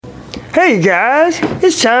Hey guys,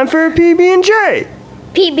 it's time for a PB&J.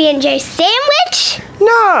 PB&J sandwich?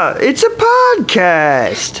 Nah, it's a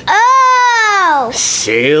podcast. Oh!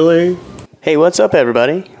 Sailor. Hey, what's up,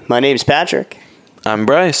 everybody? My name's Patrick. I'm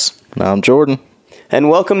Bryce. I'm Jordan. And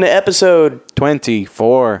welcome to episode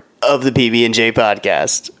 24 of the PB&J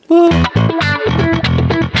podcast.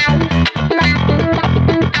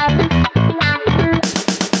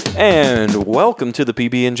 And welcome to the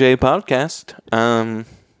PB&J podcast.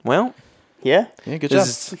 Well, Yeah? Yeah, good job.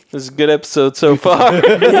 this is a good episode so far.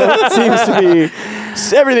 Seems to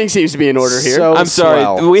be... Everything seems to be in order here. So I'm sorry.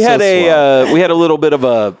 swell. We So had swell. we had a little bit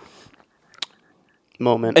of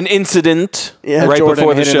Moment. an incident Yeah. right Jordan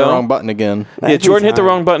before the hitting show. the wrong button again. Yeah, Jordan hit the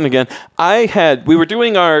wrong button again. We were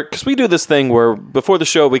doing because we do this thing where before the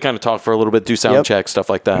show we kind of talk for a little bit, do sound Yep. checks, stuff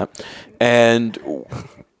like that. And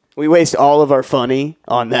We waste all of our funny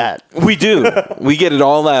on that. we do. We get it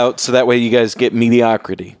all out so that way you guys get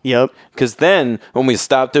mediocrity. Yep. Because then, when we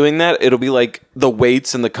stop doing that, it'll be like the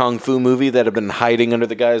weights in the Kung Fu movie that have been hiding under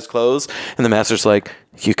the guy's clothes. And the master's like,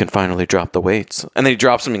 you can finally drop the weights. And then he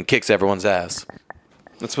drops them and kicks everyone's ass.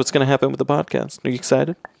 That's what's going to happen with the podcast. Are you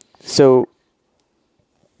excited? So,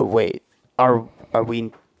 wait. Are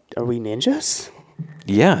we ninjas?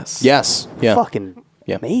 Yes. Yes. Yeah. Fucking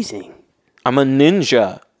Yeah. amazing. I'm a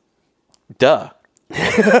ninja. Duh.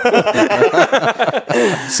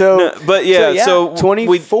 So, But yeah, so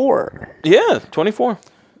 24. Yeah, 24.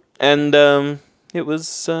 And it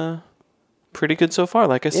was pretty good so far,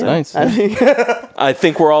 like I said. Nice. I think, I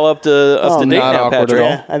think we're all up to date not now, awkward at Patrick. all.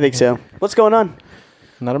 yeah, I think so. What's going on?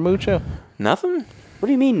 Not a mucho. Nothing? What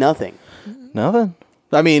do you mean nothing? Nothing.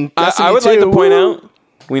 I mean, Destiny I would like to 2, point woo. out,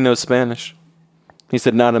 we know Spanish. He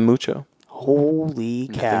said, not a mucho. Holy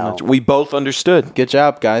cow. We both understood. Good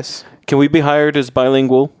job, guys. Can we be hired as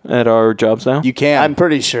bilingual at our jobs now? You can. I'm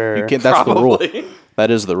pretty sure. You can. That's the rule. Probably. That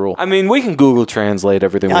is the rule. I mean, we can Google Translate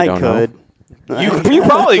everything we I don't could. know. You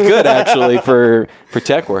probably could, actually, for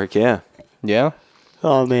tech work, yeah. Yeah.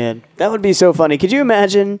 Oh, man. That would be so funny. Could you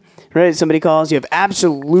imagine, right, somebody calls, you have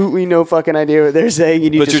absolutely no fucking idea what they're saying,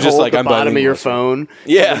 and you But just you're just hold like, the I'm bottom of bilingual. your phone,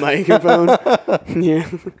 Yeah. the microphone, yeah,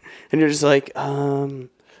 and you're just like,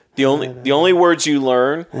 The only words you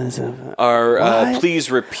learn are, What? please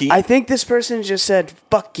repeat, I think this person just said,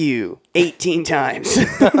 fuck you, 18 times.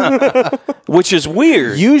 which is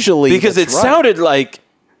weird. Usually, because it that's right. sounded like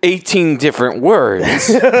 18 different words.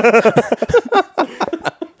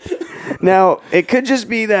 Now, it could just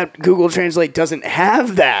be that Google Translate doesn't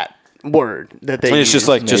have that word that they And it's use. just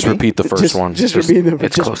like, just Maybe. repeat the first one. Just repeat the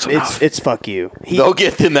it's close enough. It's fuck you. They'll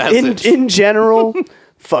get the message. In general,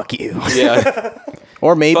 fuck you. Yeah.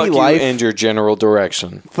 Or maybe Fuck you life. and your general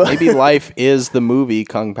direction. Maybe life is the movie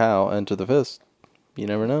Kung Pao Enter the Fist. You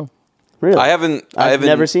never know. Really? I haven't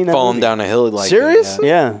never seen that fallen movie. down a hill like Serious? that. yet.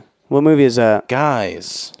 Yeah. What movie is that?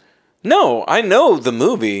 Guys. No, I know the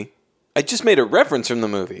movie. I just made a reference from the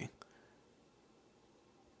movie.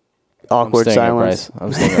 Awkward I'm staying at silence. Bryce.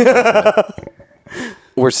 I'm staying at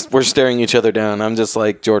Bryce. We're staring each other down. I'm just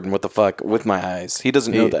like, Jordan, what the fuck? With my eyes. He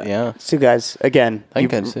doesn't know that. Yeah. So, guys, again, I you-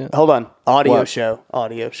 can see it. hold on. Audio What? show.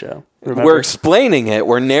 Remember? We're explaining it.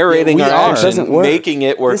 We're narrating Yeah, we our are. action, Doesn't work. making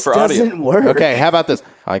it work this for doesn't audio. work. Okay, how about this?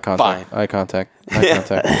 Eye contact. Fine. Eye contact. Eye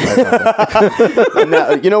contact. Eye contact. No,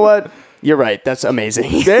 you know what? You're right. That's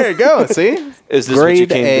amazing. There you go. See? Is this what you Grade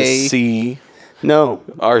came A. to see? No.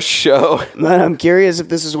 Our show? I'm curious if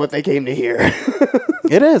this is what they came to hear.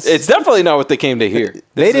 It is. It's definitely not what they came to hear. This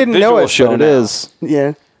they is a didn't know visual it, show but it now. is.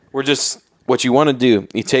 Yeah. We're just, what you want to do,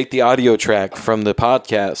 you take the audio track from the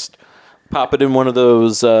podcast, pop it in one of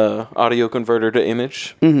those audio converter to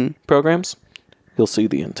image programs. You'll see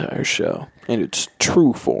the entire show in its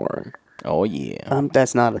true form. Oh, yeah.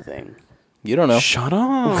 That's not a thing. You don't know. Shut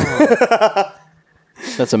up.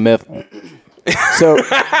 That's a myth. So,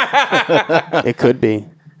 it could be.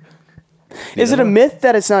 Is it a myth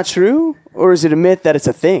that it's not true, or is it a myth that it's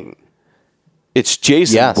a thing? It's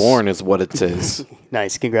Jason Yes. Bourne is what it is.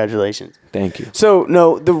 Nice. Congratulations. Thank you. So,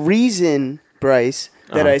 no, the reason, Bryce,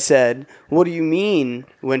 that I said, what do you mean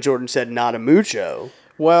when Jordan said not a mucho,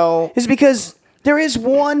 Well, is because there is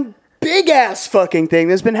one big-ass fucking thing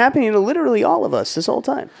that's been happening to literally all of us this whole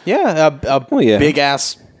time. yeah, a yeah.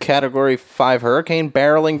 big-ass Category 5 hurricane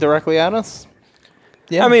barreling directly at us.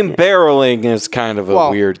 Yeah. I mean, barreling is kind of a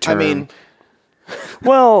well, weird term. I mean,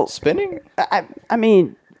 Well, spinning? I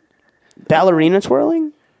mean, ballerina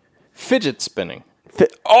twirling? Fidget spinning.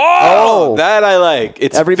 oh, that I like.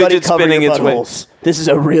 It's Everybody fidget cover spinning your its way. buttholes. This is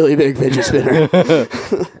a really big fidget spinner.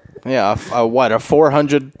 Yeah, a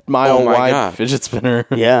 400-mile Oh my wide God. fidget spinner.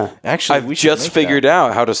 Yeah. Actually, I've we should just make figured that.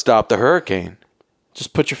 out how to stop the hurricane.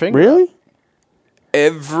 Just put your finger. Really?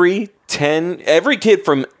 Every every kid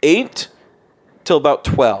from 8 till about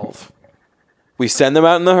 12. We send them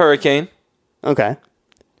out in the hurricane. Okay.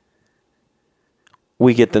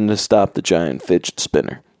 We get them to stop the giant fidget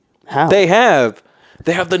spinner. How? They have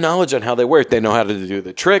the knowledge on how they work. They know how to do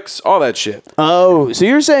the tricks, all that shit. Oh, so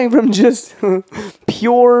you're saying from just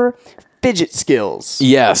pure fidget skills,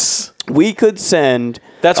 Yes. we could send.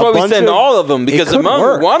 That's a why we bunch send of- all of them, because could among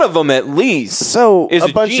work. one of them at least So is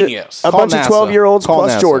a bunch genius. of Call 12-year-olds NASA. Call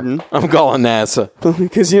plus NASA. Jordan, I'm calling NASA.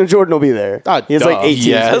 because Jordan will be there. He has duh. like 18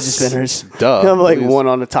 Yes. fidget spinners. Duh. He'll have like Please. one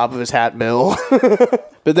on the top of his hat bill.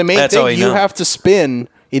 But the main That's all thing, you you know. have to spin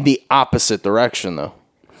in the opposite direction, though.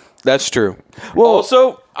 That's true. Well,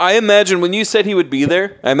 also, I imagine when you said he would be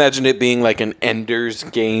there, I imagined it being like an Ender's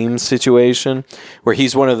Game situation where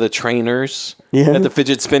he's one of the trainers at the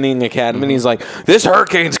Fidget Spinning Academy. And he's like, this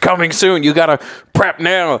hurricane's coming soon. You got to prep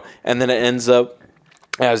now. And then it ends up,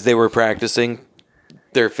 as they were practicing,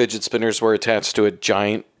 their fidget spinners were attached to a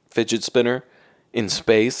giant fidget spinner in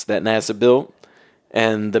space that NASA built.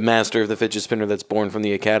 And the master of the fidget spinner that's born from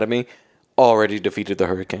the academy already defeated the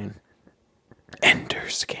hurricane.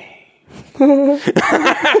 Ender's Game.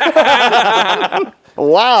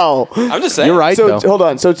 Wow. I'm just saying. You're right, So though. hold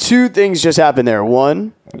on. So two things just happened there.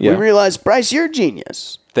 One, Yeah. we realized, Bryce, you're a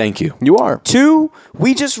genius. Thank you. You are. Two,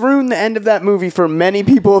 we just ruined the end of that movie for many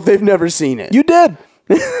people if they've never seen it. You did.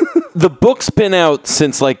 The book's been out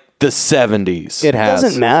since like the 70s. It has.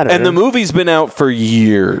 doesn't matter. And the movie's been out for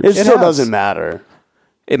years. It still has. doesn't matter.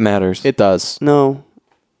 It matters. It does. No.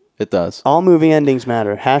 It does. All movie endings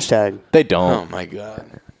matter. Hashtag. They Oh don't. my God.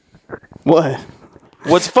 What?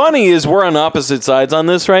 What's funny is we're on opposite sides on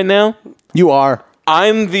this right now. You are.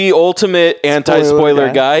 I'm the ultimate anti-spoiler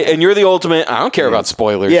guy. guy, and you're the ultimate, I don't care about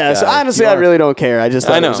spoilers Yeah, guy. so honestly, I really don't care. I just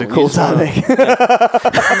thought I it know. was a cool topic.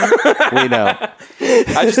 We know.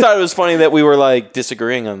 I just thought it was funny that we were like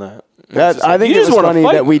disagreeing on that. I think You it just was wanna funny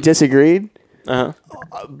fight that we me. disagreed, Uh-huh.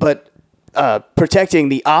 but protecting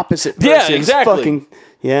the opposite person's Yeah, exactly. fucking...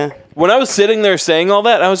 Yeah. When I was sitting there saying all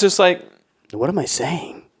that, I was just like, What am I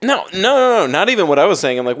saying? no, not even what I was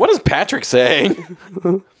saying. I'm like, what is Patrick saying?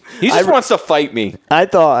 He just wants to fight me. I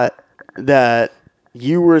thought that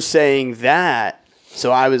you were saying that,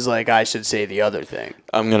 so I was like, I should say the other thing.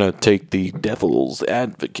 I'm going to take the devil's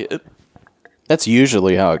advocate. That's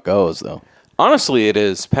usually how it goes, though. Honestly, it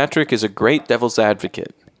is. Patrick is a great devil's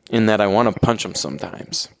advocate in that I want to punch him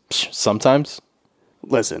sometimes. Sometimes.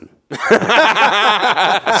 Listen.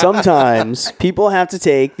 Sometimes people have to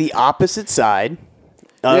take the opposite side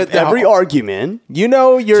of Yeah, every argument You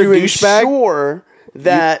know you're to a douchebag. ensure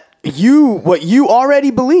that what you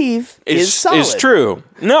already believe is solid. Is true.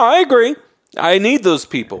 No, I agree. I need those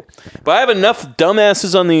people. But I have enough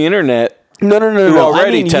dumbasses on the internet. No. Who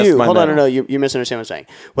already I mean test you. my Hold on, metal. no. You misunderstand what I'm saying.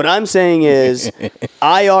 What I'm saying is,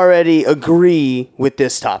 I already agree with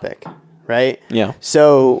this topic, right? Yeah.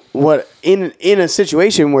 So what in a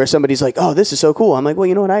situation where somebody's like, "Oh, this is so cool," I'm like, "Well,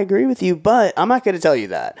 you know what? I agree with you, but I'm not going to tell you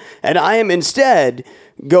that." And I am instead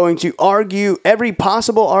going to argue every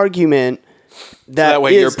possible argument that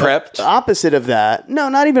way is you're prepped? opposite of that. No,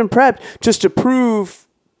 not even prepped. Just to prove,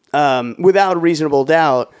 without a reasonable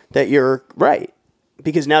doubt, that you're right.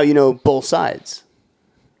 Because now you know both sides.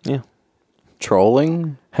 Yeah.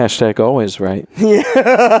 Trolling. Hashtag always right.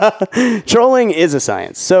 Trolling is a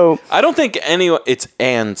science. So, I don't think it's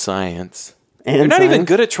and science. and You're not even science?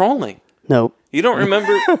 good at trolling. Nope. You don't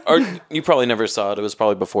remember, or you probably never saw it. It was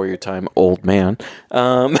probably before your time, old man.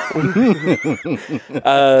 When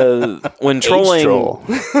trolling, troll.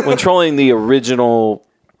 when trolling, the original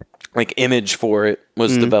like image for it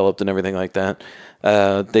was developed and everything like that.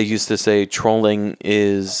 They used to say trolling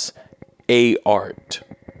is a art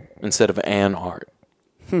instead of an art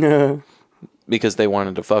because they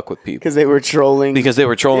wanted to fuck with people. Because they were trolling. Because they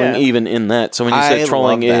were trolling Yeah. even in that. So when you I say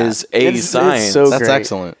trolling love that. is a It's science, so That's great.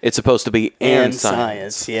 excellent. it's supposed to be and and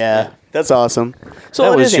science. science. Yeah. That's awesome. So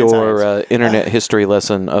That it was is and your science. internet history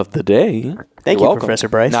lesson of the day. Thank You're you, welcome. Professor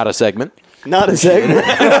Bryce. Not a segment. Not a segment.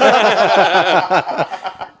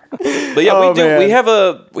 But yeah, Oh, we do. man. We have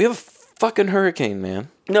a fucking hurricane, man.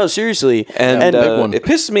 No, seriously. And big one. it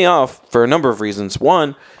pissed me off for a number of reasons.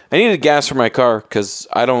 One, I needed gas for my car because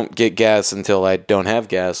I don't get gas until I don't have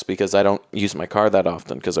gas because I don't use my car that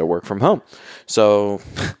often because I work from home. So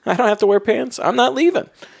I don't have to wear pants. I'm not leaving.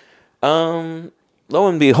 Lo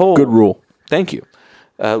and behold. Good rule. Thank you.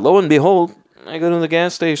 Lo and behold, I go to the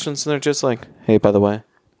gas stations and they're just like, hey, by the way,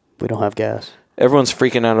 We don't have gas. everyone's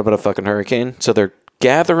freaking out about a fucking hurricane. So they're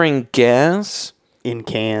gathering gas In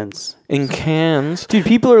cans. in cans. Dude,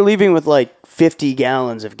 people are leaving with like 50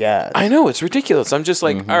 gallons of gas. I know, it's ridiculous. I'm just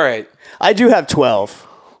like, all right, I do have 12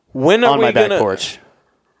 when are on we my back gonna... porch.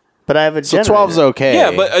 but I have a So generator. 12's okay.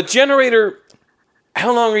 Yeah, but a generator.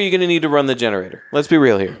 How long are you going to need to run the generator? Let's be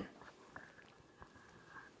real here.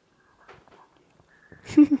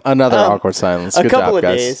 Another awkward silence. a Good couple job, of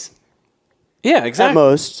guys. days Yeah, at exactly.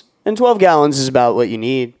 most, and 12 gallons is about what you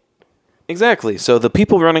need. Exactly. So the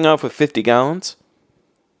people running off with 50 gallons,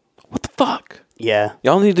 what the fuck? Yeah.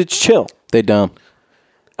 Y'all need to chill. They dumb.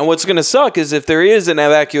 And what's going to suck is if there is an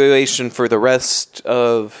evacuation for the rest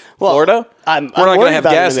of Florida, we're not going to have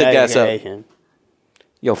gas to gas up.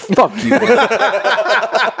 Yo, fuck you. Man.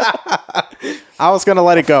 I was going to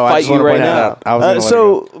let it go. I Fight just want you to right point that now. out. I was gonna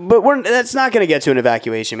let it go. But that's not going to get to an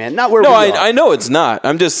evacuation, man. Not where No, we are. I know it's not.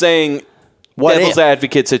 I'm just saying What devil's if?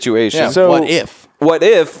 advocate situation. Yeah, So- what if? What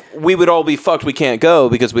if we would all be fucked? We can't go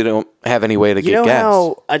because we don't have any way to You get know gas.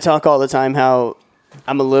 how I talk all the time how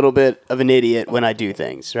I'm a little bit of an idiot when I do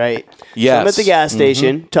things, right? Yes. So I'm at the gas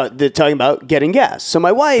station talking about getting gas. So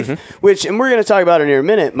my wife, and we're going to talk about it in a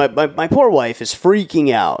minute, my poor wife is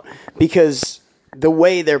freaking out because the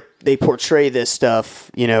way they portray this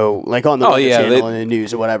stuff, like on the Oh, Weather yeah, Channel they- and the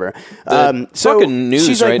news or whatever. The So fucking news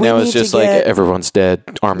she's like, right "We now is need to just like get-" everyone's dead.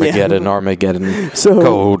 Armageddon, Armageddon, So-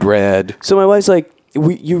 code red. So my wife's like,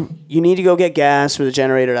 you need to go get gas for the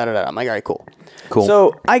generator. Da, da, da. I'm like, all right, cool. Cool.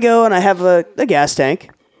 So I go and I have a gas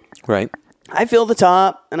tank. Right. I fill the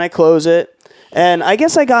top and I close it. And I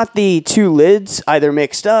guess I got the two lids either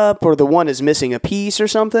mixed up or the one is missing a piece or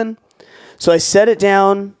something. So I set it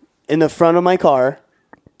down in the front of my car,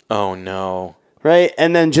 Oh no. right?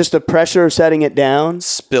 And then just the pressure of setting it down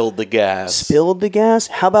Spilled the gas. spilled the gas.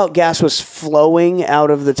 How about gas was flowing out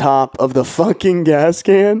of the top of the fucking gas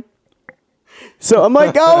can? So I'm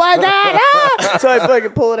like, oh my God. Ah! So I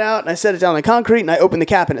fucking pull it out and I set it down on the concrete and I open the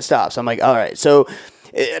cap and it stops. I'm like, all right. So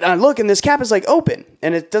and I look and this cap is like open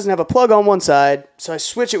and it doesn't have a plug on one side. So I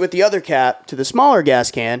switch it with the other cap to the smaller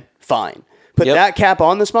gas can. Fine. Put Yep. that cap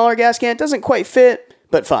on the smaller gas can. It doesn't quite fit,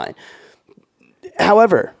 but fine.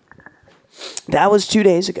 However, that was 2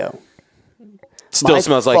 days ago. Still My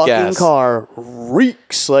smells like fucking gas. car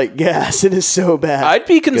reeks like gas. It is so bad. I'd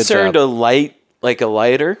be concerned job. a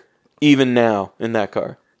lighter, even now in that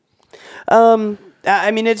car.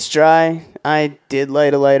 I mean, it's dry. I did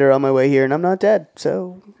light a lighter on my way here, and I'm not dead,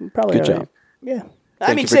 so probably Good all right. job. Yeah. I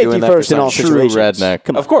Thank mean, you for safety doing that for first in all some True situations. redneck.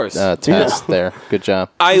 Come on. Of course. Test there. Good job.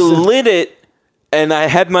 I lit it and I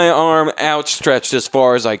had my arm outstretched as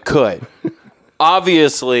far as I could.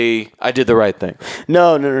 Obviously, I did the right thing.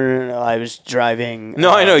 No. I was driving. No,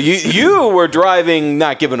 I know. You were driving,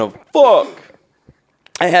 not giving a fuck.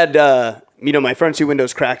 I had, my front two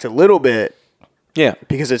windows cracked a little bit Yeah.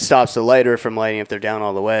 because it stops the lighter from lighting if they're down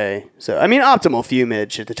all the way. So, I mean, optimal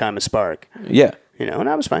fumage at the time of spark. Yeah. And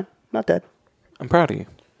I was fine. Not dead. I'm proud of you.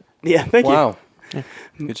 Yeah, thank you. Wow.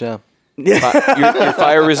 Good job. Your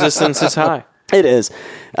fire resistance is high. It is.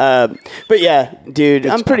 But yeah, dude,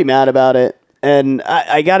 I'm pretty mad about it. And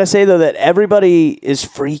I got to say, though, that everybody is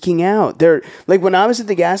freaking out. They're like, when I was at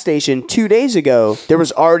the gas station 2 days ago, there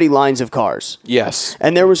was already lines of cars. Yes.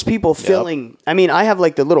 And there was people filling. I mean, I have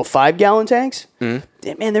like the little 5-gallon tanks. Man,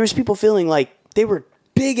 there was people filling like they were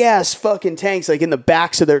big ass fucking tanks, like in the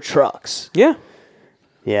backs of their trucks. Yeah.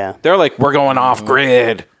 Yeah. They're like, we're going off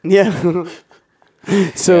grid. Yeah.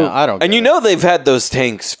 So Yeah, I don't. And get you know they've had those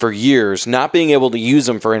tanks for years, not being able to use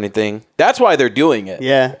them for anything. That's why they're doing it.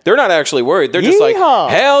 Yeah. They're not actually worried. They're just like, Yeehaw.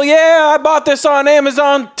 hell yeah, I bought this on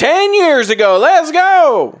Amazon 10 years ago. Let's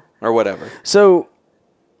go. Or whatever. So,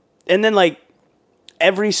 and then like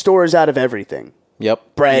every store is out of everything.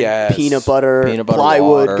 Yep. Bread, Yes. peanut butter,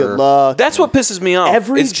 plywood, water. good luck. That's what pisses me off.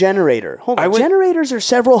 Every It's- generator. Hold I on. went- Generators are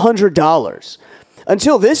several $100s.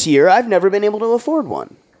 Until this year, I've never been able to afford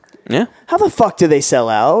one. yeah. How the fuck do they sell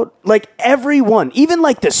out? Like every one, even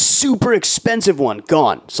like the super expensive one,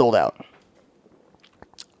 gone, sold out.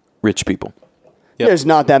 Rich people. Yep. There's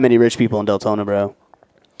not that many rich people in Deltona, bro.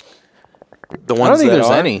 The ones think that there's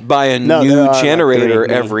are any. buy a No, new there are like generator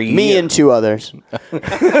 3. every year. Me and 2 others.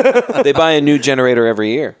 They buy a new generator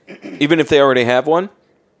every year. Even if they already have one,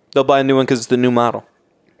 they'll buy a new one because it's the new model.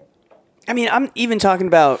 I mean, I'm even talking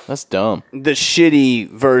about That's dumb. the shitty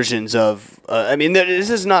versions of. This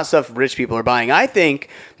is not stuff rich people are buying. I think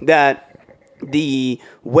that the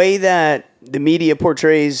way that the media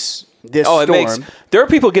portrays this Oh, storm, there are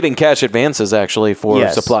people getting cash advances actually for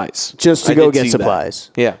Yes. supplies. Just to I go did get see that.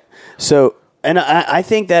 supplies. Yeah. So, and I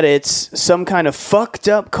think that it's some kind of fucked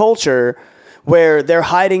up culture where they're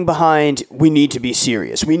hiding behind, we need to be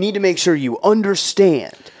serious. We need to make sure you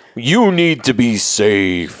understand. You need to be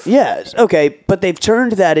safe. Yes, okay, but they've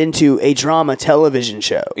turned that into a drama television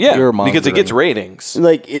show. Yeah, Fear because it gets mongering. ratings.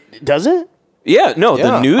 Like, it does it? Yeah, no, the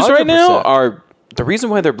Yeah, news right now 100%. are the reason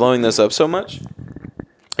why they're blowing this up so much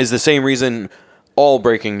is the same reason all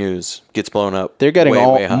breaking news gets blown up. They're getting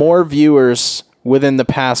way high. more viewers within the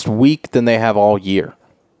past week than they have all year.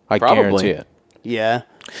 I Probably. guarantee it. Yeah.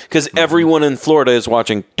 Because everyone in Florida is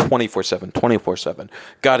watching 24/7, 24/7.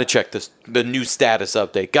 Got to check the new status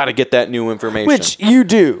update. Got to get that new information. Which you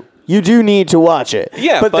do. You do need to watch it.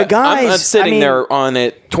 yeah, but the guys, I'm not sitting I mean, there on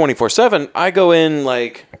it 24/7. I go in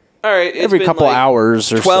like, all right, it's Every been couple like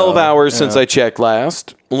hours or 12 so. hours Yeah. since I checked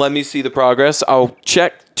last. Let me see the progress. I'll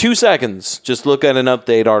check 2 seconds. Just look at an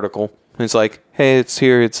update article. And it's like, hey, it's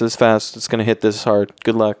here. It's this fast. It's going to hit this hard.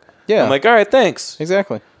 Good luck. Yeah. I'm like, all right, thanks.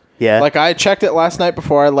 Exactly. Yeah. Like I checked it last night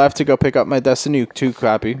before I left to go pick up my Destiny 2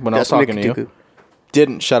 copy when I was talking to you.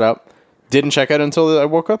 Didn't shut up. Didn't check it until I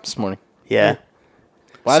woke up this morning. Yeah.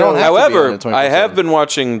 Well, I don't have to be on However, it 24/7. I have been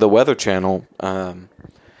watching the Weather Channel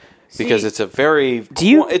because it's a very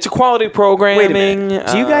it's a quality programming. Wait a minute.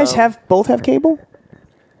 Do you guys both have cable?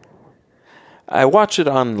 I watch it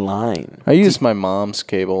online. I use my mom's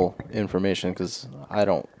cable information because I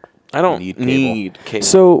don't Need cable.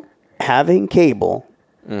 So having cable,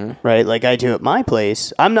 Mm-hmm. right, like I do at my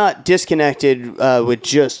place, I'm not disconnected with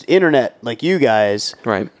just internet like you guys.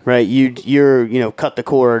 Right. Right. You're cut the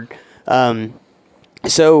cord.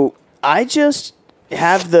 So I just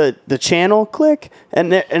have the channel click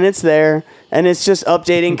and it's there and it's just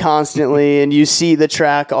updating constantly and you see the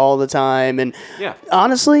track all the time and Yeah.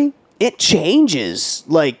 honestly it changes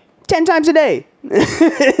like 10 times a day.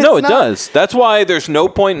 No, it does. That's why there's no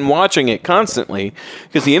point in watching it constantly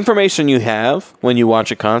because the information you have when you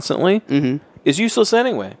watch it constantly is useless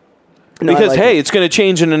anyway. No, I Because, like hey, it. it's going to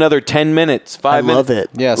change in another 10 minutes, 5 minutes. love it.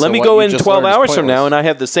 Yeah, so Let me what go you in just 12 learned is hours from now pointless. and I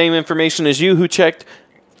have the same information as you who checked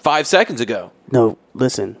 5 seconds ago. No,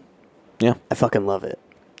 listen, Yeah. I fucking love it.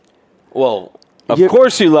 Well, of You-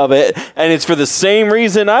 course you love it, and it's for the same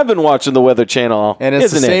reason I've been watching the Weather Channel. And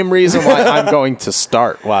it's the isn't it? same reason why I'm going to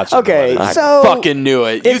start watching. Okay, the I Weather. so fucking knew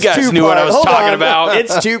it. You it's guys two knew what I parts. was Hold talking on. about.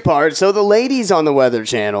 It's 2 parts. So the ladies on the Weather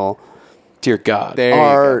Channel Dear God. There you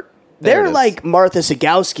are go. There they're it is. like Martha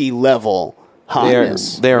Sagowski level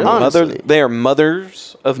hotness. They are honestly. they are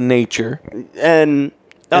mothers of nature. and And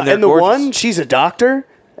they're and the gorgeous. one she's a doctor,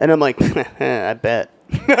 and I'm like, I bet.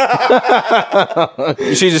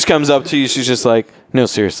 She just comes up to you. She's just like, no,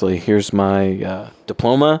 seriously, here's my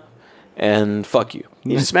diploma, and fuck you.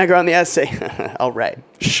 You just smack her on the ass, say, all right,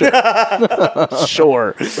 Sure.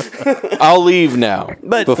 sure. I'll leave now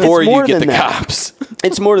But before it's you more get than the that. cops.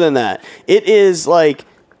 It's more than that. It is like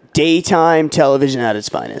daytime television at its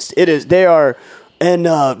finest. It is. They are. And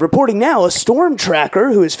reporting now, a storm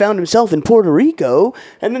tracker who has found himself in Puerto Rico,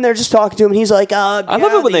 and then they're just talking to him, and he's like, I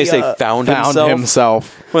love it when they say found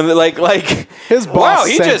himself. When they're like His boss wow,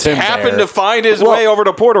 he sent just him happened there. to find his Well, way over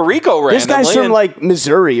to Puerto Rico randomly. This guy's from and- like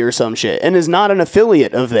Missouri or some shit, and is not an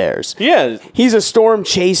affiliate of theirs. yeah. He's a storm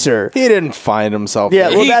chaser. He didn't find himself. Yeah,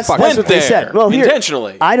 there. well, He that's went what they there said. Well, here,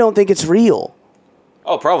 intentionally. I don't think it's real.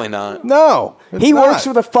 Oh, probably not. No, He works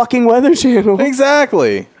for the fucking Weather Channel.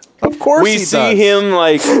 exactly. Of course, We he see does. him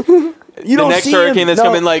like You the don't next see hurricane him. that's No,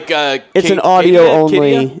 coming. Like it's an audio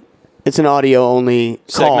only. It's an audio only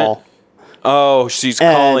call. Segment? Oh, she's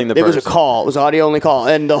And calling the it person. was a call. It was audio only call,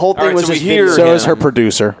 and the whole thing right, was so we just hear video. So him. is her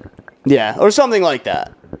producer. Yeah, or something like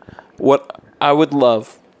that. What I would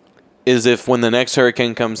love is if when the next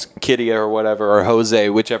hurricane comes, Kitty or whatever, or Jose,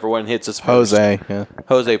 whichever one hits us first.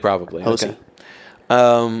 Jose probably. Jose. Okay.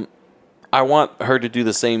 I want her to do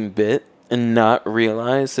the same bit and not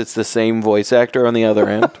realize it's the same voice actor on the other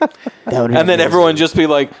end. That would And then everyone just be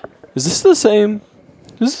like, is this the same?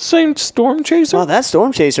 Is this the same storm chaser? Well, that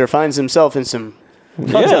storm chaser finds himself in some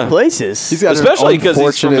Yeah. places. He's got Especially an 'cause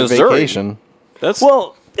he's from unfortunate Missouri. vacation. That's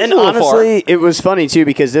Well, and a little far. honestly, it was funny too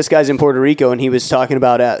because this guy's in Puerto Rico and he was talking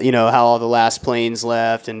about how all the last planes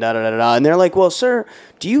left and da da da da. And they're like, "Well, sir,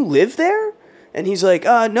 do you live there?" And he's like,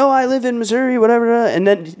 "No, I live in Missouri, whatever." And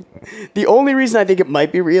then the only reason I think it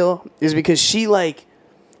might be real is because she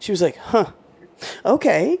was like, "Huh,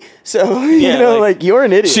 okay." So Yeah, like you're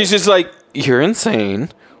an idiot. She's just like, you're insane.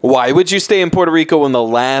 Why would you stay in Puerto Rico when the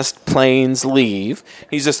last planes leave?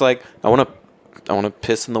 He's just like, I want to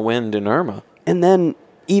piss in the wind in Irma. And then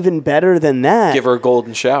even better than that Give her a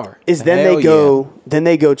golden shower. is then Hell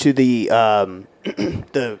they go to the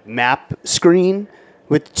the map screen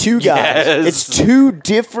with 2 guys. Yes. It's 2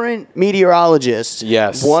 different meteorologists.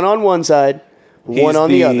 Yes. One on one side, one on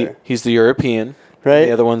the other. He's the European. Right.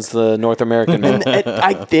 The other one's the North American. And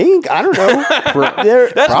I think, I don't know.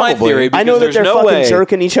 They're- That's my Probably. theory. I know that because they're there's no fucking way,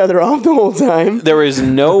 jerking each other off the whole time. There is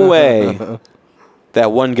no way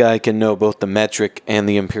that one guy can know both the metric and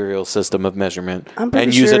the imperial system of measurement I'm pretty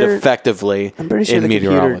and use it sure- effectively I'm pretty sure in the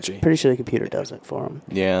meteorology. pretty sure the computer does it for him.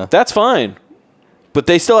 Yeah. That's fine. but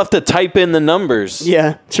they still have to type in the numbers.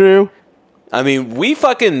 Yeah, true. I mean, we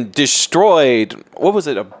fucking destroyed, what was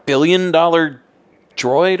it, $1 billion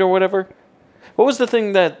droid or whatever? What was the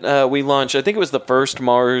thing that we launched? I think it was the first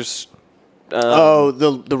Mars.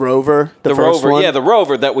 The rover. The first rover. one. Yeah, the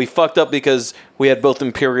rover that we fucked up because we had both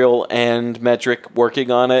Imperial and Metric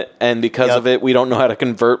working on it. And because of it, we don't know how to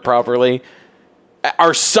convert properly.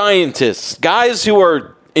 Our scientists, guys who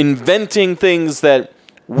are inventing things that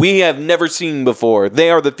we have never seen before, they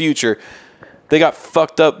are the future. They got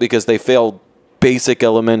fucked up because they failed basic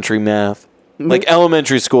elementary math. Like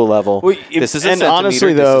elementary school level. Well, this is a centimeter,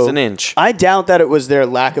 honestly, though, this is an inch. I doubt that it was their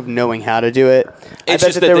lack of knowing how to do it. I bet just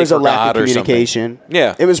that that there they was a lack forgot of or something. communication.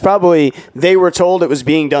 Yeah. It was probably they were told it was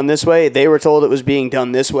being done this way. They were told it was being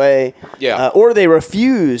done this way. Yeah. Or they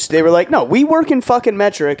refused. They were like, no, we work in fucking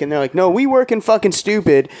metric. And they're like, no, we work in fucking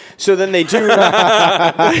stupid. So then they do.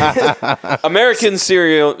 American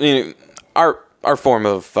serial, our form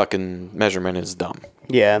of fucking measurement is dumb.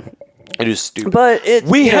 Yeah. It is stupid. But it,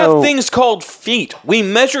 we you have know, things called feet. We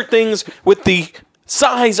measure things with the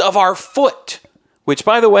size of our foot. Which,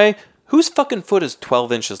 by the way, whose fucking foot is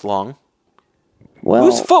 12 inches long? Well,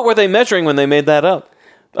 Whose foot were they measuring when they made that up?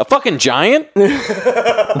 A fucking giant?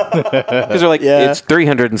 Because they're like, Yeah. it's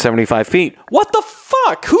 375 feet. What the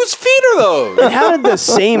fuck? Whose feet are those? how did the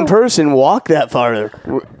same person walk that far?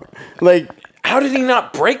 Like, How did he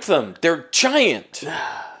not break them? They're giant.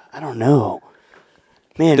 I don't know.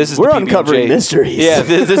 Man, This is we're the uncovering PBJ. mysteries. Yeah,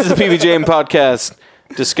 this is the PBJM podcast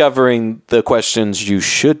discovering the questions you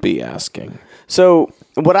should be asking. So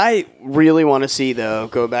what I really want to see, though,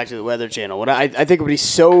 go back to the Weather Channel. What I think would be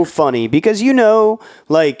so funny because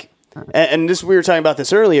like, and this we were talking about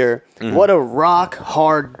this earlier. Mm-hmm. What a rock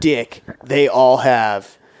hard dick they all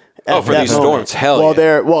have. at for that these moment. storms, hell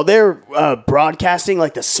while they're broadcasting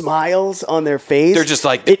like the smiles on their face. They're just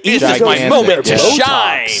like, it this easily is goes my into moment their to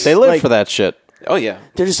Botox. shine. They live Like, for that shit. Oh, yeah.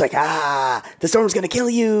 They're just like, the storm's gonna kill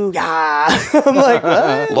you. I'm like,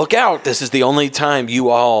 what? Look out. This is the only time you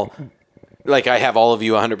all, like, I have all of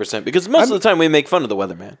you 100%. Because most of the time we make fun of the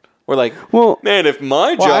weatherman. We're like, Well, man, if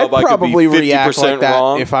my Well, job, I'd I could be probably 50% react like that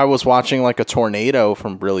wrong. if I was watching like a tornado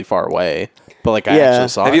from really far away. But like I Yeah. actually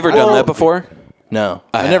saw Have it. you ever done that before? No.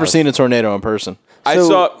 I I've never have. seen a tornado in person. I So-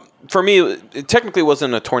 saw, for me, it technically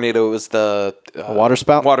wasn't a tornado. It was the A water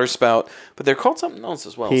spout? Water spout. But they're called something else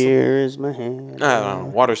as well. here is my hand. I don't know.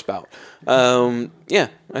 Water spout. Yeah,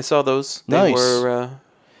 I saw those. They Nice. were.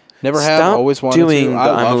 Never have. Stop Always wanted doing to. the I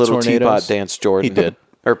I'm a love little tornadoes. teapot dance, Jordan. He did.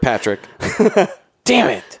 Or Patrick. Damn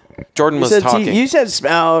it. Jordan You was said, talking. you said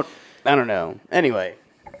spout. I don't know. Anyway,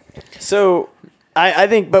 so I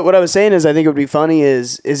think, but what I was saying is, I think it would be funny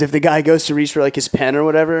is if the guy goes to reach for like his pen or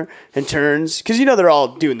whatever and turns, because they're all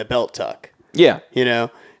doing the belt tuck, Yeah.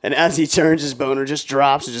 and as he turns, his boner just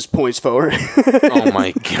drops and just points forward. Oh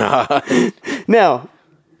my god. Now,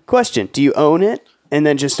 question: do you own it and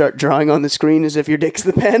then just start drawing on the screen as if your dick's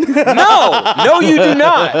the pen? No, you do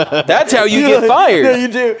not. That's how you get No, fired. you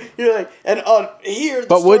do. You're like, and on here. the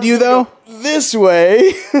But would storm's you, gonna go this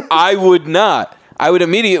way? I would not. I would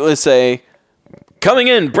immediately say, coming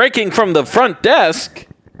in, breaking from the front desk,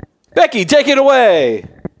 Becky, take it away.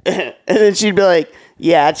 And then she'd be like,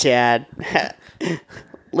 yeah, Chad.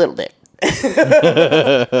 Little dick.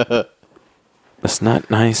 That's not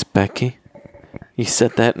nice, Becky. You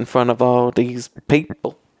said that in front of all these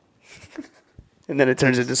people. And then it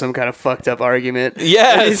turns into some kind of fucked up argument.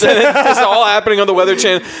 Yes, and it's just all happening on the Weather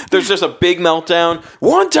Channel. There's just a big meltdown.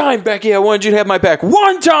 One time, Becky, I wanted you to have my back.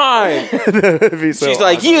 One time. It'd be so She's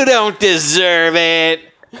like, awesome. you don't deserve it.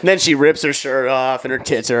 And then she rips her shirt off and her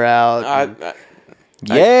tits are out. I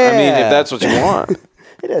Yeah. mean, if that's what you want.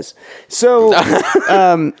 It is. So,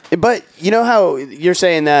 but you know how you're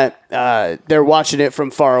saying that they're watching it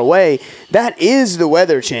from far away? That is the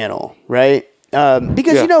Weather Channel, right?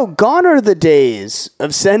 Because, Yeah. gone are the days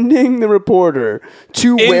of sending the reporter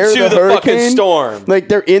to where Into the the hurricane, fucking storm. Like,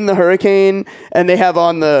 they're in the hurricane, and they have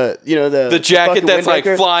on the The jacket fucking that's like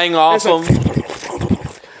windbreaker. flying off It's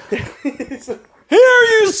them. Here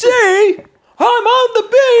you see, I'm on the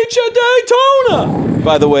beach at Daytona.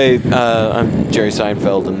 By the way, I'm Jerry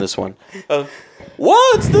Seinfeld in this one.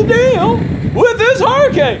 What's the deal with this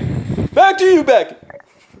hurricane? Back to you, Becky.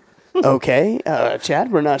 Okay,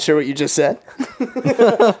 Chad, we're not sure what you just said.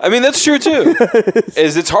 I mean, that's true too.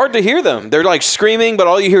 It's hard to hear them. They're like screaming, but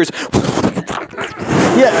all you hear is.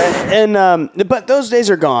 Yeah, and but those days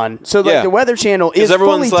are gone. So like Yeah. the Weather Channel is fully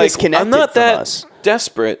Everyone's like, disconnected I'm not from that us.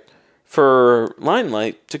 desperate for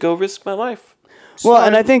limelight to go risk my life. Well, Sorry.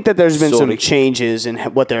 and I think that there's been some Sorry. changes in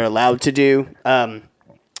what they're allowed to do.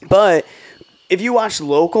 But if you watch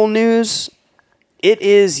local news, it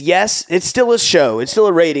is, yes, it's still a show. It's still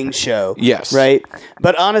a ratings show. Yes. Right?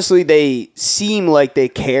 But honestly, they seem like they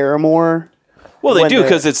care more. Well, they when do they're-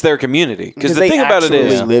 because it's their community. Because the they thing about it actually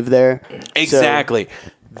is, live there. exactly,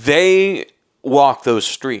 they walk those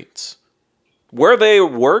streets where they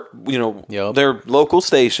work. Yep. Their local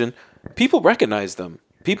station. People recognize them.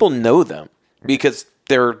 People know them because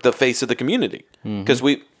they're the face of the community. Because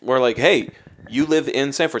we're like, hey, you live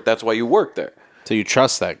in Sanford. That's why you work there. So you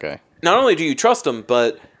trust that guy. Not only do you trust them,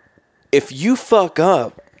 but if you fuck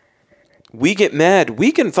up, we get mad.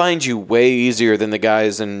 We can find you way easier than the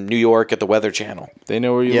guys in New York at the Weather Channel. They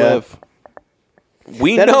know where you Yeah. live.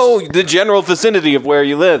 We That know is- the general vicinity of where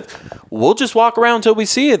you live. We'll just walk around till we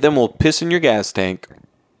see it. Then we'll piss in your gas tank.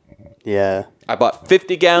 Yeah. I bought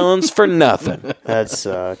 50 gallons for nothing. That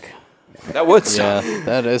suck. That would suck. Yeah,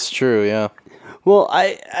 that is true. Yeah. Well,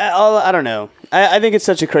 I don't know. I think it's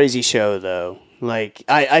such a crazy show, though. Like,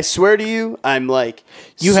 I swear to you, I'm like...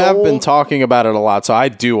 You have been sold. talking about it a lot, so I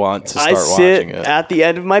do want to I start sit watching it. at the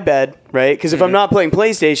end of my bed, right? Because if I'm not playing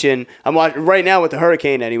PlayStation, I'm watching right now with the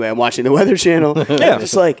hurricane anyway. I'm watching the Weather Channel. Yeah. I'm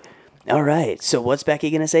just like, all right, so what's Becky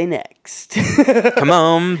gonna say next? Come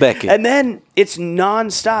on, Becky. And then it's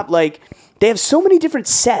nonstop. Like, they have so many different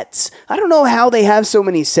sets. I don't know how they have so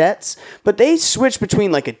many sets, but they switch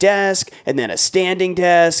between like a desk and then a standing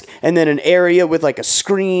desk and then an area with like a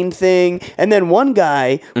screen thing. And then one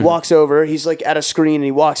guy walks over. He's like at a screen and he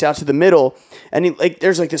walks out to the middle and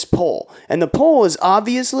there's like this pole. And the pole is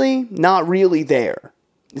obviously not really there.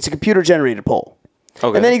 It's a computer generated pole.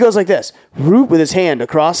 Okay. And then he goes like this, whoop, with his hand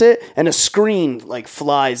across it, and a screen like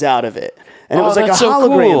flies out of it. And it was like a that's so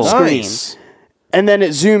hologram cool. screen. Nice. And then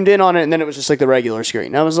it zoomed in on it, and then it was just like the regular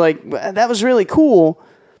screen. I was like, that was really cool,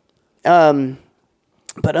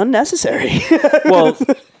 but unnecessary. Well,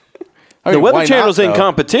 I the mean, Weather why Channel's not, in though?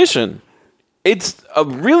 competition. It's a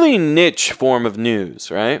really niche form of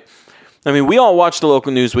news, right? I mean, we all watch the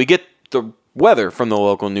local news. We get the weather from the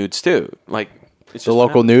local news, too. Like, it's The just-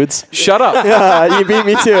 local nudes. Shut up. You beat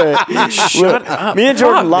me to it. Shut up. Me and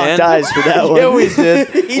Jordan Fuck, locked man. eyes for that one. Yeah, we did.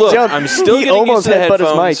 he Look, jumped. I'm still he getting almost used to headbutt his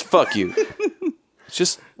headphones. mic. Fuck you. It's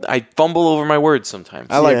just, I fumble over my words sometimes.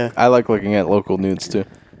 I like looking at local nudes too.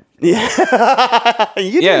 You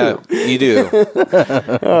Yeah, do. you do.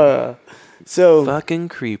 So, Fucking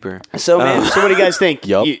creeper. man, so what do you guys think?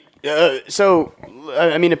 Yup.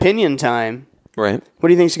 I mean, opinion time. Right. What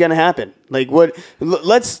do you think's going to happen? Like, what?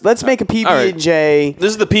 Let's make a PB right. and J.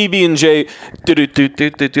 This is the PB&J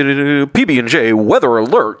PB&J weather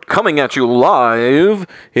alert coming at you live.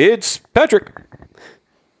 It's Patrick.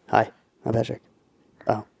 Hi, I'm Patrick.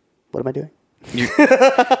 Oh, what am I doing?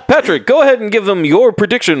 Patrick, go ahead and give them your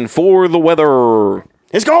prediction for the weather.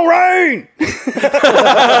 It's gonna rain.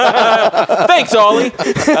 Thanks, Ollie.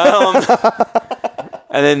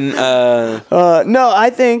 And then No, I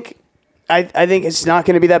think it's not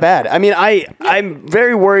going to be that bad. I mean, I'm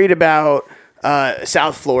very worried about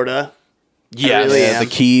South Florida. yes, really Yeah, am. the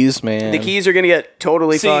Keys, man. The Keys are going to get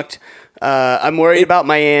totally See- fucked. I'm worried about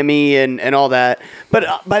Miami and all that. But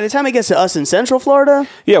by the time it gets to us in Central Florida,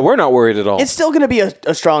 yeah, we're not worried at all. it's still going to be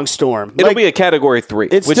a strong storm. It'll Like, be a Category 3,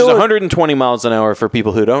 which it's is still a- 120 miles an hour for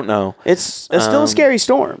people who don't know. it's still a scary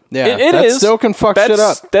storm. Yeah, It that is. still can fuck shit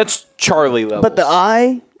up. That's Charlie level. But the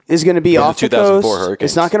eye is going to be off the 2004 coast.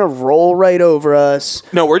 hurricanes. It's not going to roll right over us.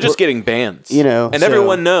 No, we're just getting bands. You know, and so-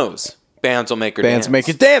 everyone knows bands will make her Bands dance. make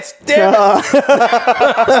you dance. Damn it.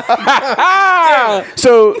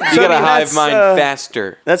 So You got to hive mind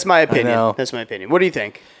faster. That's my opinion. know. That's my opinion. What do you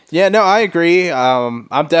think? Yeah, no, I agree. I'm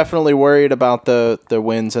definitely worried about the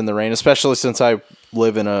winds and the rain, especially since I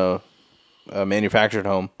live in a manufactured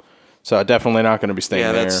home. So I'm definitely not going to be staying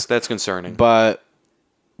Yeah, there. that's concerning. But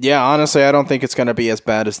yeah, honestly, I don't think it's going to be as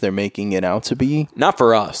bad as they're making it out to be. Not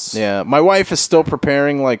for us. Yeah, my wife is still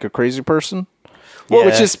preparing like a crazy person. Well,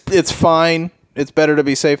 which Yeah. is it's fine. It's better to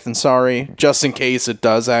be safe than sorry, just in case it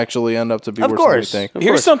does actually end up to be Of worse course. than we think.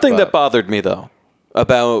 Here's something but- that bothered me, though,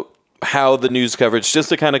 about how the news coverage, just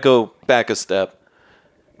to kind of go back a step,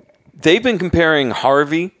 they've been comparing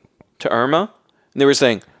Harvey to Irma, and they were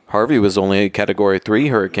saying Harvey was only a Category 3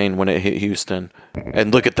 hurricane when it hit Houston,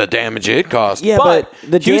 and look at the damage it caused. Yeah, but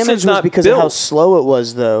the Houston's damage was not because built. of how slow it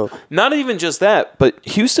was, though. Not even just that, but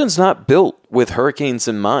Houston's not built with hurricanes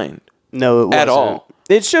in mind. No, it wasn't. At all.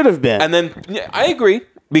 It should have been. And then yeah, I agree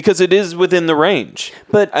because it is within the range.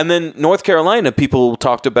 But- and then North Carolina, people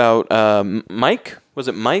talked about Mike. Was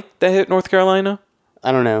it Mike that hit North Carolina?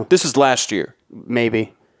 I don't know. This is last year.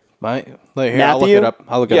 Maybe. I'll look it up.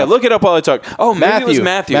 Yeah, look it up while I talk. Oh, maybe it was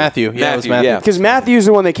Matthew. Matthew. Yeah, it was Matthew. Yeah. Because Matthew's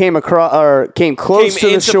the one that came across or came close to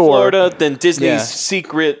the into shore. Florida, then Disney's Yeah.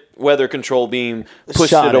 secret weather control beam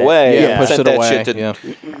pushed Shot it it. away. Yeah, and pushed sent it that away. shit to- Yeah.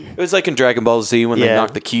 It was like in Dragon Ball Z when they Yeah.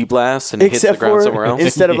 knocked the key blast and it hits the Except ground for somewhere else.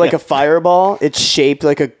 instead of like a fireball, it's shaped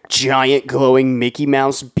like a giant glowing Mickey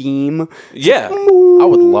Mouse beam. Yeah, I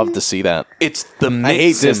would love to see that. it's the I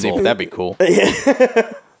hate symbol. Disney, but that'd be cool.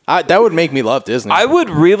 That would make me love Disney. I would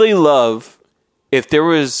really love if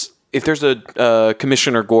there's a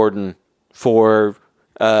Commissioner Gordon for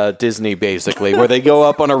Disney, basically, where they go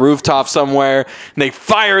up on a rooftop somewhere and they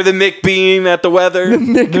fire the Mick beam at the weather.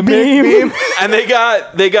 The beam. And they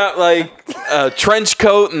got like a trench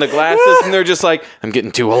coat and the glasses, and they're just like, I'm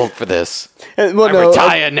getting too old for this. And, well, I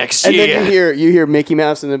retire next and year. then you hear Mickey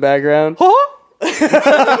Mouse in the background.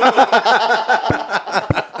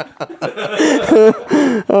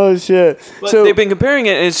 Oh shit! But they've been comparing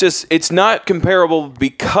it, and it's not comparable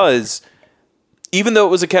because even though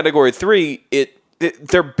it was a Category 3,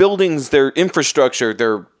 their buildings, their infrastructure,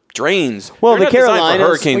 their drains. well, they're the not designed for Carolinas.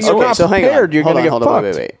 hurricanes. Well, you're okay, not so hang on. prepared, you're Hold gonna on, get hold on,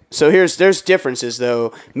 fucked. wait. So there's differences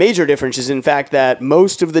though, major differences. In fact, that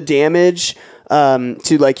most of the damage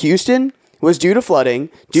to like Houston was due to flooding.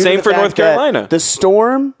 Due Same to the for fact North that Carolina. The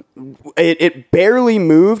storm. It barely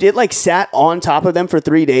moved. It like sat on top of them for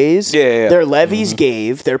 3 days. Yeah. Their levees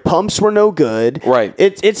gave. Their pumps were no good. Right.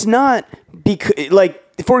 It's not because like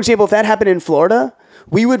for example, if that happened in Florida,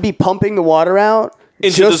 we would be pumping the water out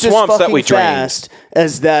Into the just swamps as that we fucking drained. fast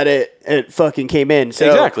as that it fucking came in. So,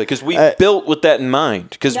 Exactly, because we built with that in mind.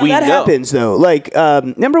 Because now we that know. happens though. Like,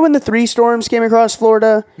 remember when the 3 storms came across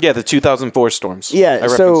Florida? Yeah, the 2004 storms. I Yeah.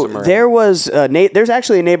 referenced So them earlier. there was there's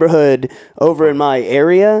actually a neighborhood over in my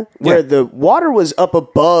area where Yeah. the water was up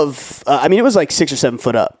above. I mean, it was like 6 or 7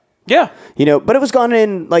 foot up. Yeah, But it was gone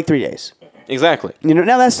in like 3 days. exactly.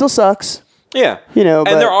 Now that still sucks. Yeah. But-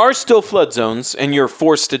 and there are still flood zones, and you're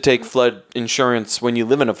forced to take flood insurance when you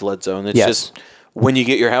live in a flood zone. It's Yes. just when you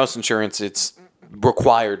get your house insurance, it's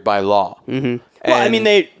required by law. Mm-hmm. Well, I mean,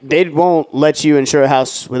 they won't let you insure a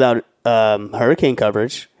house without hurricane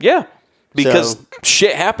coverage. Yeah. Because So-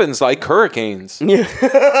 shit happens like hurricanes. Yeah.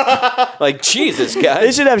 Like, Jesus, They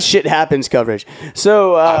guys. should have shit happens coverage.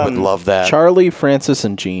 So I would love that. Charlie, Francis,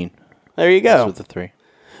 and Gene. there you Those go. were the 3.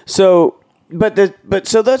 So,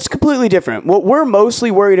 so that's completely different. What we're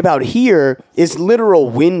mostly worried about here is literal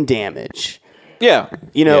wind damage. Yeah.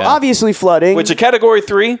 Yeah. Obviously flooding. Which a Category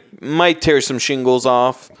 3 might tear some shingles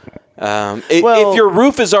off. Well- If your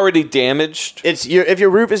roof is already damaged, if your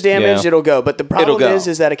roof is damaged, Yeah. it'll go. But the problem go.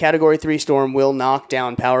 is that a Category 3 storm will knock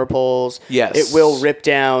down power poles. Yes. It will rip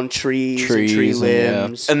down trees and tree Trees and, yeah.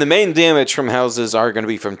 limbs. and the main damage from houses are going to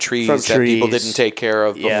be from trees that people trees. didn't take care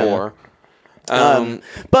of Yeah. before.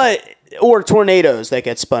 Or tornadoes that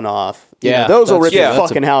get spun off. Yeah, those will rip that's- your yeah, that's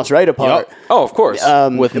fucking house right apart. Yup. Oh, of course.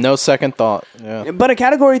 With no second thought. Yeah. But a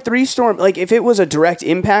Category 3 storm, like if it was a direct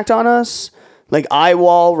impact on us, like eye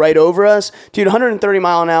wall right over us, dude, 130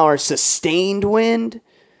 mile an hour sustained wind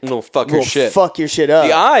It'll fuck your will shit. fuck your shit up.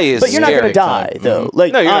 The eye is but you're not scary. gonna die though.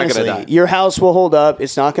 Like No, you're not honestly, gonna die. your house will hold up.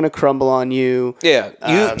 It's not gonna crumble on you. Yeah,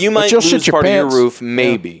 you might you'll lose shit your part pants. of your roof,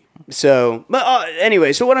 maybe. So, but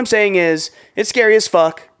anyway, so what I'm saying is, it's scary as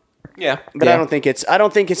fuck. Yeah, But I don't think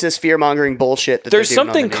it's this fear mongering bullshit. That There's they're doing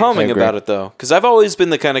on something the news. calming I agree. about it though, because I've always been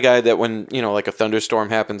the kind of guy that when like a thunderstorm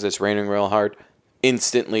happens, it's raining real hard,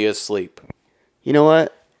 instantly asleep. You know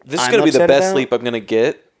what? This is I'm gonna be the upset best about? sleep I'm gonna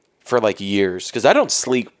get for like years, because I don't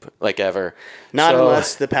sleep like ever. Not So-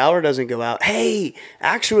 unless the power doesn't go out. Hey,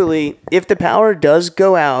 actually, if the power does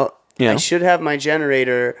go out, Yeah. I should have my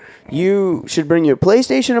generator. You should bring your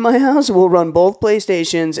PlayStation to my house. We'll run both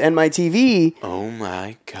PlayStations and my TV, Oh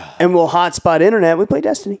my god, and we'll hotspot internet. We play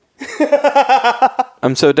Destiny.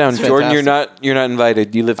 I'm so down, Jordan. fantastic. You're not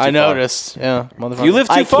invited. You live too I far. noticed. Yeah. Motherfucker. You live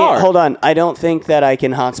too I far. can't. Hold on. I don't think that I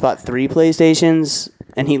can hotspot 3 PlayStations,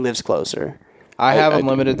 and he lives closer. I have I-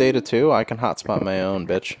 unlimited data too. I can hotspot my own,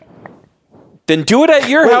 bitch. Then do it at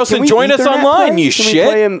your Wait, house can and we join us Ethernet online. play? You Can we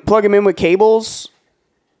shit. plug him in with cables,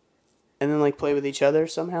 and then like play with each other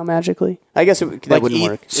somehow magically? I guess that wouldn't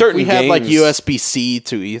work. Certain we had like games- USB-C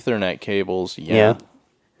to Ethernet cables. Yeah.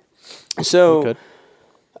 So, Good.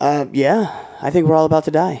 yeah, I think we're all about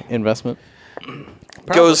to die. Investment.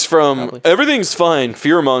 Goes from Probably. everything's fine,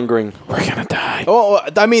 fear mongering. We're gonna die. Oh,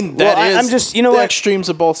 I mean, that Well, is I'm just- you know the what? extremes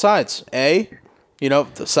of both sides. The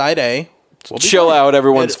side A. We'll be Chill fine. out.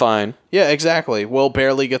 Everyone's It- fine. Yeah, exactly. We'll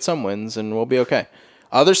barely get some wins and we'll be okay.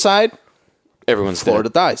 Other side, Everyone's Florida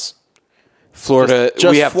dead. dies. Florida.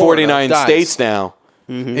 just we have Florida 49 dies. states now.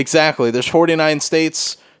 Exactly. There's 49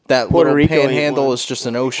 states. That Puerto little Rico ain't panhandle one. is just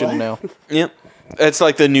an ocean now. Yep. It's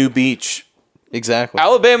like the new beach. Exactly.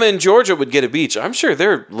 Alabama and Georgia would get a beach. I'm sure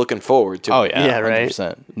they're looking forward to it. Oh yeah, Yeah, right.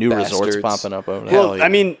 100%. New Bastards. resorts popping up over there. Well, Hell yeah. I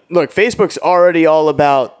mean, look, Facebook's already all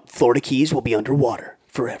about Florida Keys will be underwater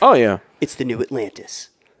forever. Oh, yeah. It's the new Atlantis.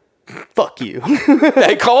 Fuck you.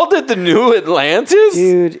 They called it the new Atlantis?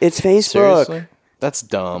 Dude, it's Facebook. seriously, that's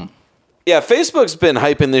dumb. Yeah, Facebook's been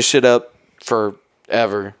hyping this shit up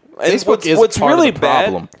forever. And Facebook is part really of the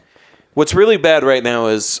problem. What's really bad right now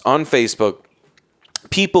is on Facebook,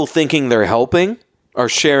 people thinking they're helping are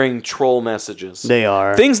sharing troll messages. They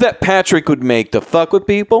are. Things that Patrick would make to fuck with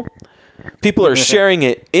people. People are sharing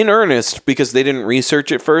it in earnest because they didn't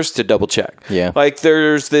research it first to double check. Yeah. Like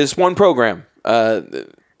there's this one program.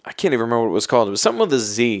 I can't even remember what it was called. It was something with a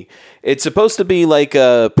Z. It's supposed to be like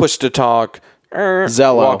a push to talk.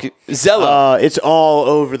 Zello. Zello. It's all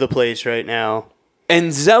over the place right now.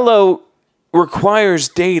 And Zello requires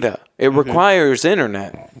data. It requires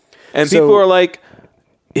internet. And So- people are like,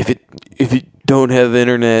 if you don't have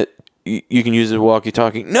internet, you can use a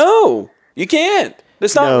walkie-talkie. No, you can't.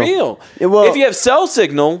 That's not No. real. Well- if you have cell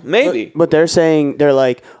signal, maybe. But they're saying, they're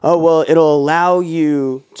like, oh, well, it'll allow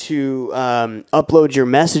you to upload your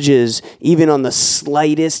messages even on the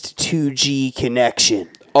slightest 2G connection.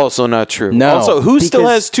 Also not true. No, Also, who still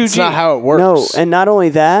because has 2G? It's not how it works. No, and not only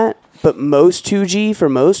that, but most 2G for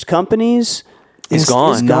most companies It's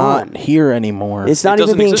gone. is not gone. here anymore. It's not It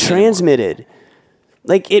doesn't even being exist anymore. transmitted.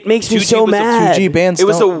 Like, it makes me 2G so was a mad. 2G bands. It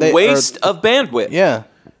was don't- a they- waste of bandwidth. Yeah.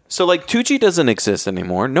 So, like, 2G doesn't exist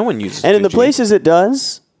anymore. No one uses And in the 2G. places it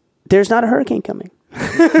does, there's not a hurricane coming.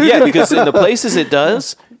 Yeah, because in the places it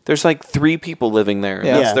does, there's like 3 people living there.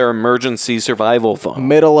 Yeah. That's their emergency survival phone.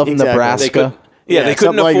 Middle of Exactly. They could, Nebraska. yeah, they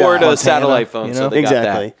couldn't something like afford that. a satellite phone, you so know? they got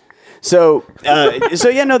Exactly. that. So,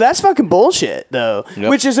 that's fucking bullshit, though. Yep.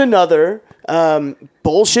 Which is another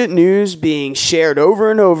bullshit news being shared over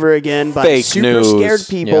and over again by Fake super news. scared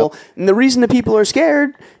people. Yep. And the reason the people are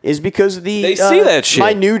scared is because of the They see that shit.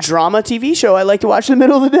 my new drama TV show I like to watch in the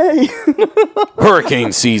middle of the day.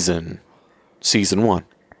 Hurricane season. Season 1.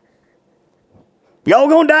 Y'all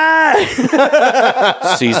gonna die.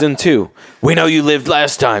 Season 2. We know you lived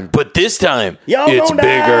last time, but this time Y'all it's gonna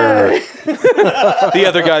bigger. The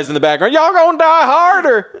other guys in the background, y'all gonna die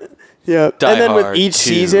harder. Yeah. Die And then with Hard each 2,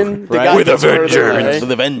 season, the right? guy With a gets further vengeance. away.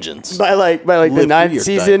 With a vengeance. By like the Live 9th free or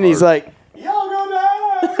season, die he's hard. like, y'all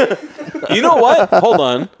gonna die. You know what? Hold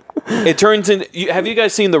on. It turns into. Have you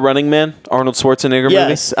guys seen The Running Man? Arnold Schwarzenegger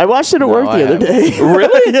Yes, I watched it at work I the other haven't. day. movie?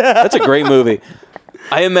 Really? Yeah. That's a great movie.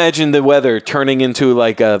 I imagine the weather turning into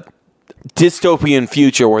like a dystopian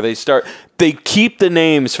future where they keep the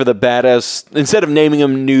names for the badass instead of naming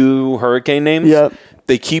them new hurricane names. Yep.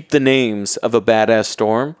 They keep the names of a badass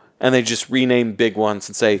storm and they just rename big ones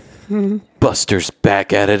and say Buster's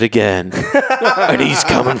back at it again. And he's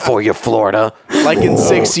coming for you, Florida. Like in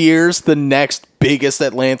 6 years, the next biggest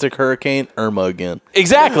Atlantic hurricane, Irma again.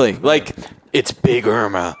 Exactly. Like it's Big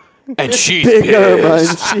Irma and she's Big pissed. Irma,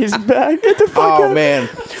 and she's back. Get the fuck Oh out. man!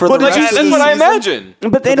 For But the like, rest That's of the what I season- imagine.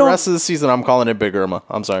 But they For the don't. rest of the season, I'm calling it Big Irma.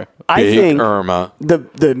 I'm sorry. I Big think Irma.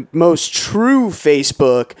 the most true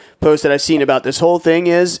Facebook post that I've seen about this whole thing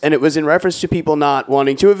is, and it was in reference to people not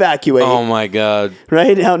wanting to evacuate. Oh my god.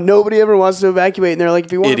 Right now, nobody ever wants to evacuate, and they're like,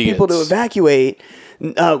 if you want people to Idiots. evacuate,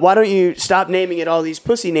 why don't you stop naming it all these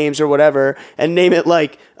pussy names or whatever, and name it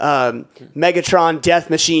like Megatron Death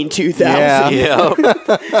Machine 2000? Yeah.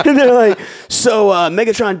 And they're like, so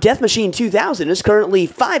Megatron Death Machine 2000 is currently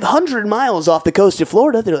 500 miles off the coast of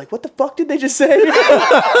Florida. They're like, what the fuck did they just say?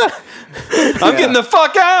 I'm getting the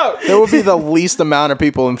fuck out. There would be the least amount of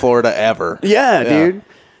people in Florida ever. Yeah, dude.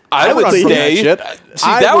 I would run from stay. that shit. See,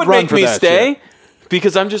 I that would would run make for me that stay shit.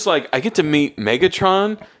 because I'm just like, I get to meet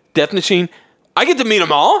Megatron, Death Machine. I get to meet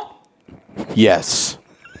them all. Yes.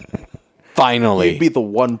 Finally. Be the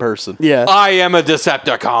one person. Yeah. I am a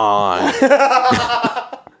Decepticon.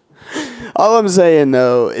 All I'm saying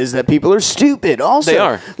though is that people are stupid. Also, They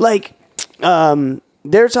are. Like,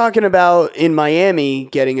 they're talking about in Miami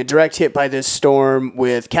getting a direct hit by this storm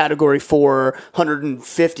with Category 4,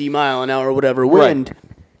 150 mile an hour or whatever wind.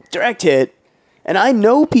 Direct hit, and I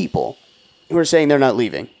know people who are saying they're not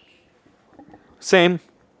leaving, Same.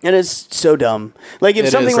 and it's so dumb. Like if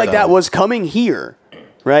It something is like that dumb. was coming here,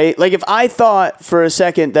 right? Like if I thought for a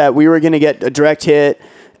second that we were going to get a direct hit.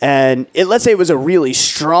 And let's say it was a really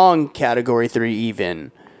strong Category 3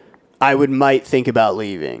 even, I might think about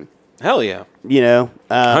leaving, Hell yeah. you know?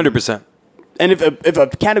 100%. And if a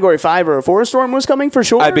Category 5 or a 4 storm was coming, for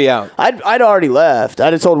sure. I'd be out. I'd already left.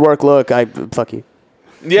 I'd have told work, look, fuck you.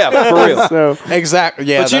 Yeah, for real. So Exactly.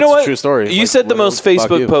 Yeah, But that's you know what? a true story. You Like, said the most literally, fuck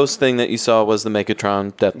Facebook you. post thing that you saw was the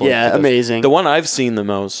Megatron Death Blow. Yeah, Because amazing. The one I've seen the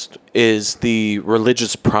most is the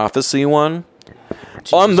religious prophecy one.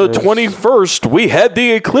 On the 21st, we had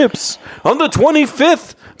the eclipse. On the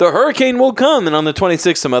 25th, the hurricane will come. And on the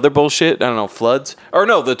 26th, some other bullshit. I don't know, floods. Or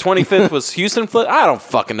no, the 25th was Houston flood. I don't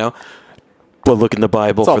fucking know. But look in the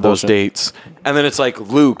Bible all for those bullshit. dates. And then it's like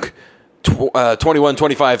Luke 21,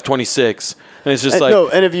 25, 26. And it's just like, no,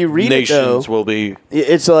 and if you read it, nations though, will be.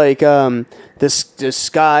 it's like the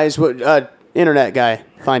skies. What internet guy?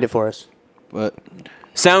 Find it for us. But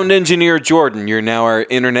Sound engineer Jordan, you're now our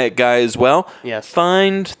internet guy as well. Yes.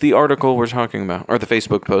 Find the article we're talking about, or the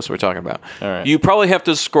Facebook post we're talking about. All right. You probably have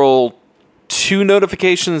to scroll 2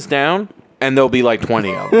 notifications down, and there'll be like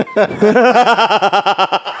 20 of them.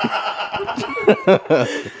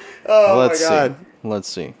 let's God. see. Let's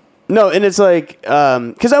see. No, and it's like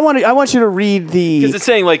because I want you to read the Because it's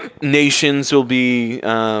saying like nations will be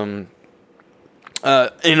in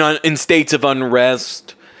states of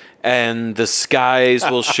unrest, and the skies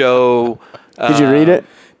will show. Did you read it?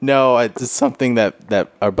 No, it's something that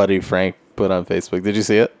our buddy Frank put on Facebook. Did you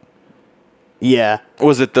see it? Yeah.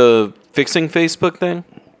 Was it the fixing Facebook thing?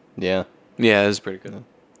 Yeah, Yeah, it was pretty good.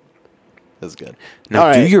 that's good. Now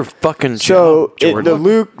All do right. your fucking So job, the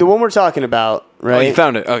Jordan. the one we're talking about, right? you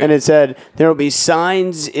found it. Okay. And it said there will be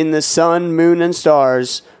signs in the sun, moon, and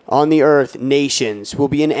stars on the earth. Nations will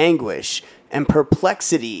be in anguish and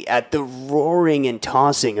perplexity at the roaring and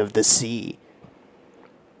tossing of the sea.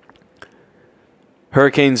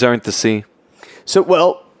 Hurricanes aren't the sea. So,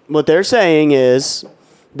 well, what they're saying is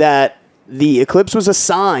that the eclipse was a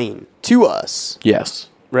sign to us, Yes.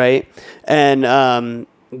 right? And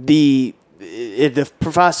the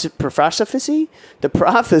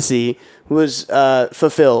prophecy was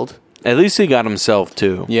fulfilled. At least he got himself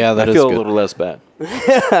too. Yeah, that I is feel good. a little less bad.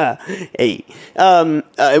 Hey,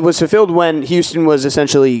 it was fulfilled when Houston was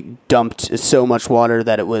essentially dumped so much water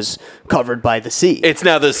that it was covered by the sea. It's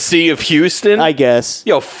now the Sea of Houston. I guess.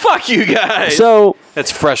 Yo, fuck you guys. So,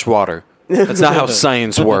 That's fresh water. That's not how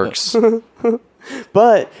science works. Look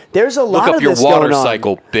but there's a lot up of your this water going on.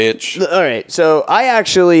 cycle, bitch. All right, so I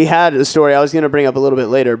actually had a story I was going to bring up a little bit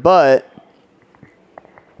later, but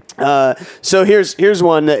so here's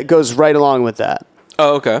one that goes right along with that.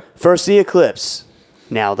 Oh, okay. First the eclipse,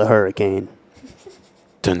 now the hurricane.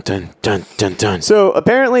 Dun dun dun dun dun. So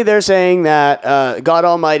apparently they're saying that God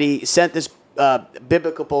Almighty sent this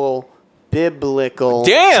biblical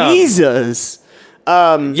Damn! Jesus,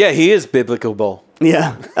 Yeah, he is biblical bull.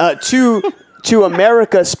 yeah, to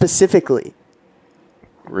America specifically.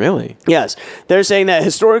 Really? Yes, they're saying that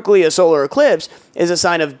historically a solar eclipse is a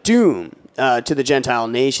sign of doom to the Gentile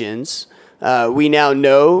nations. We now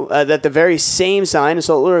know that the very same sign, a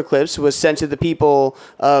solar eclipse, was sent to the people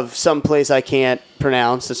of some place I can't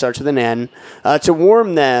pronounce that starts with an N, to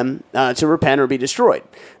warn them to repent or be destroyed.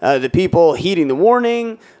 The people heeding the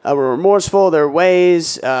warning were remorseful of their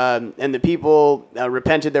ways, and the people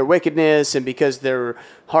repented their wickedness, and because their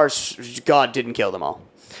hearts, God didn't kill them all.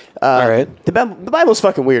 All right. The Bible's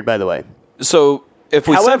fucking weird, by the way. So, if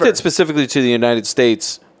we However- sent it specifically to the United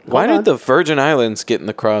States, why Hold on. did the Virgin Islands get in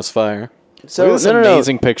the crossfire? So Look at this no.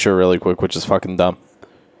 amazing picture really quick, which is fucking dumb.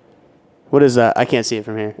 What is that? I can't see it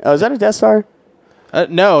from here. Oh, is that a Death Star?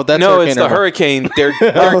 No, that's No, Hurricane it's the Irma. hurricane.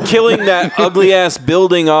 They're killing that ugly ass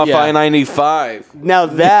building off Yeah. I-95. Now Or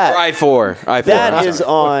that I-4. I-4. that I'm is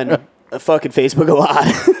sorry. on fucking Facebook a lot.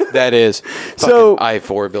 That is. So- Fucking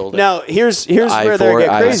I-4 building. Now here's where they I-4, get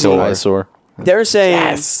crazy. eyesore. Eyesore. They're saying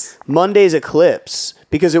Yes. Monday's eclipse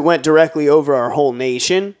because it went directly over our whole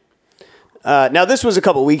nation. Now this was a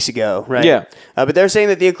couple weeks ago, right? Yeah. But they're saying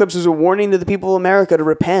that the eclipse was a warning to the people of America to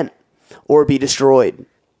repent or be destroyed.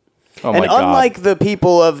 Oh And my god. unlike the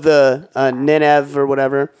people of the Nineveh or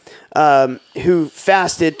whatever, who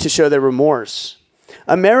fasted to show their remorse,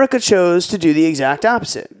 America chose to do the exact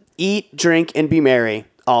opposite. Eat, drink, and be merry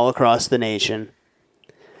all across the nation.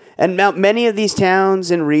 And now many of these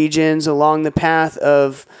towns and regions along the path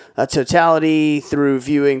of totality through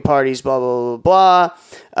viewing parties, blah, blah, blah,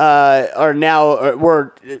 blah,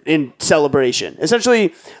 were in celebration.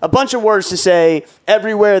 Essentially, a bunch of words to say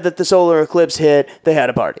everywhere that the solar eclipse hit, they had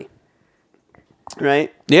a party.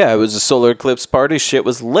 Right? Yeah, it was a solar eclipse party. Shit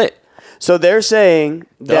was lit. So they're saying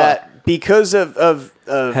that because of Had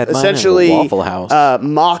mine at a essentially Waffle House.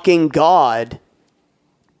 mocking God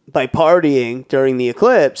by partying during the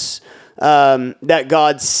eclipse, that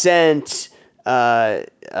God sent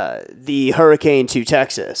the hurricane to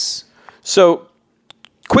Texas. So,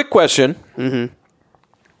 quick question. Mm-hmm.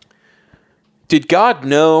 Did God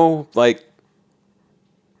know, like,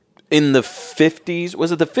 in the 50s.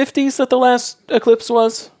 Was it the 50s that the last eclipse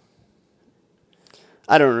was?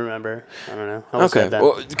 I don't remember. I don't know. I was Okay, said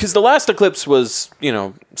that. because the last eclipse was,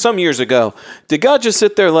 some years ago. Did God just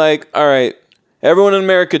sit there like, all right, everyone in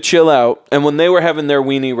America chill out? And when they were having their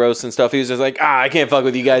weenie roast and stuff, he was just like, I can't fuck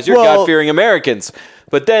with you guys. You're Well- God-fearing Americans.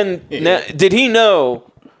 But then, did he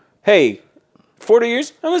know, hey, 40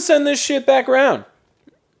 years, I'm going to send this shit back around?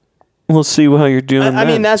 We'll see how you're doing. I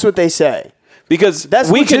mean, that's what they say. because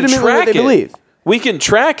That's we can legitimately what track they it. believe. We can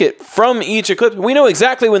track it from each eclipse. We know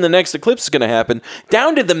exactly when the next eclipse is going to happen,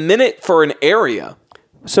 down to the minute for an area.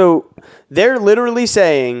 So they're literally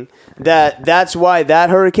saying that that's why that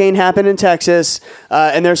hurricane happened in Texas,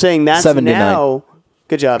 and they're saying that's 79. now.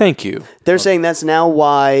 Good job. Thank you. They're saying that's now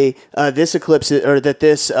why this eclipse or that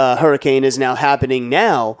this hurricane is now happening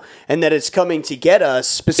now, and that it's coming to get us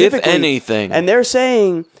specifically. If anything. And they're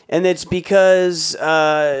saying, and it's because,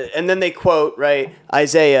 and then they quote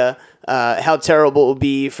Isaiah, how terrible it will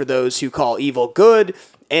be for those who call evil good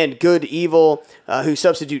and good evil, who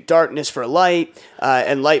substitute darkness for light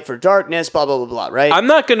and light for darkness. Blah blah blah blah. Right? I'm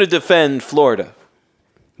not going to defend Florida.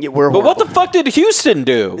 Yeah, we're But what the horrible. fuck did Houston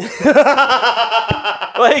do?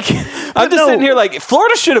 I'm just no. sitting here like,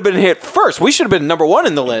 Florida should have been hit first. We should have been number one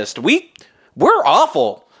in the list. We're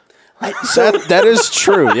awful. That is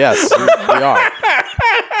true. Yes, we are.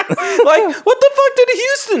 Like, what the fuck did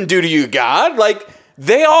Houston do to you, God? Like,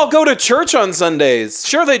 they all go to church on Sundays.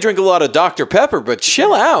 Sure, they drink a lot of Dr. Pepper, but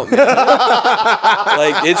chill out, man.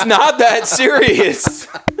 Like, it's not that serious.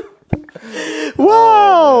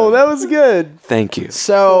 Whoa, that was good. Thank you.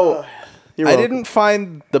 So You're I welcome. didn't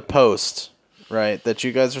find the post, right, that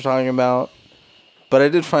you guys are talking about, but I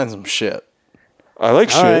did find some shit. I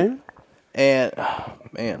like All right. And oh,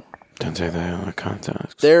 man, Don't say that in the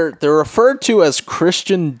context. they're referred to as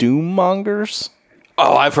Christian doom mongers.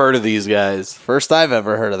 Oh, I've heard of these guys. First I've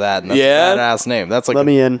ever heard of that. And that's Yeah? a badass name. That's like Let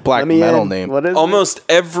me in. black Let me metal in. name. What is it? Almost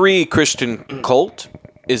every Christian cult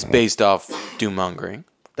is based off doom-mongering.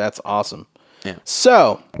 That's awesome. Yeah.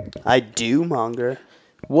 So I do monger.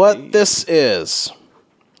 what this is.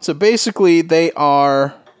 So basically, they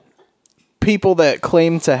are people that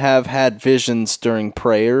claim to have had visions during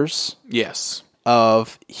prayers Yes.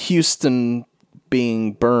 of Houston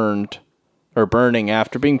being burned or burning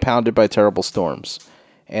after being pounded by terrible storms.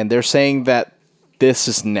 And they're saying that this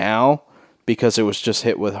is now because it was just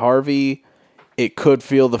hit with Harvey. It could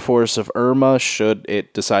feel the force of Irma should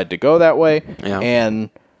it decide to go that way. Yeah. And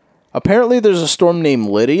apparently there's a storm named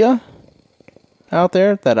Lydia out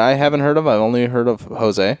there that I haven't heard of. I've only heard of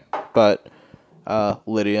Jose, but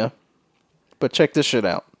Lydia. But check this shit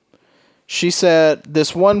out. She said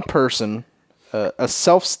this one person, a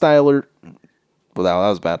self-styler, well, that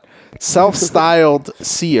was bad. Self-styled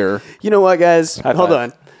seer. You know what, guys? Hold five.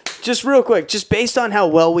 on. Just real quick, just based on how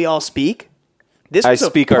well we all speak, this I was a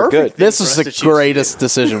speak our perfect good. thing This for is us the to choose. greatest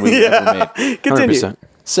decision we've ever made. Continue. 100%.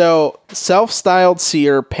 So, self-styled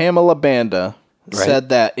seer Pamela Banda said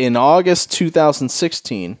that in August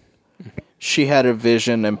 2016, she had a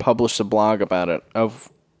vision and published a blog about it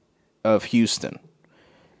of Houston.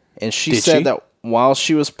 And she Did said she? that while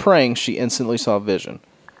she was praying, she instantly saw a vision.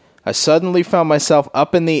 I suddenly found myself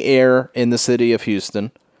up in the air in the city of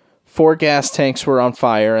Houston. 4 gas tanks were on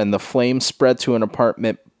fire, and the flames spread to an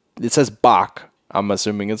apartment. It says Bach. I'm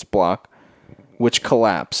assuming it's block, which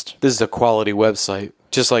collapsed. This is a quality website,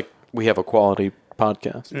 just like we have a quality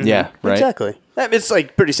podcast. Yeah, right. Exactly. It's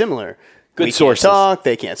like pretty similar. Good we sources. Can't talk.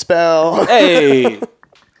 They can't spell. Hey,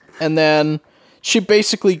 And then she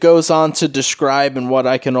basically goes on to describe in what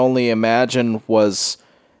I can only imagine was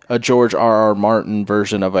a George R.R. Martin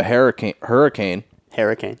version of a hurricane Hurricane.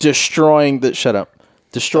 destroying the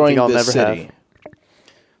Something I'll the never city. have.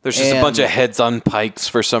 there's just a And- bunch of heads on pikes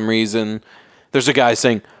for some reason. There's a guy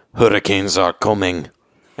saying, "Hurricanes are coming,"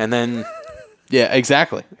 and then Yeah,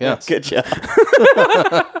 exactly. Yes. Good job.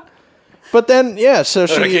 But then, yeah, so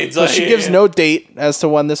she Hurricanes are gives here. no date as to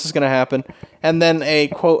when this is going to happen. And then a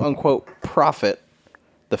quote-unquote prophet,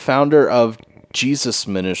 the founder of Jesus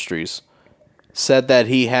Ministries, said that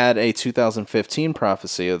he had a 2015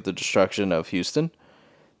 prophecy of the destruction of Houston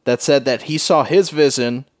that said that he saw his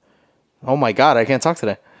vision. Oh my God, I can't talk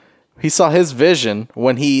today. He saw his vision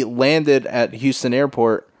when he landed at Houston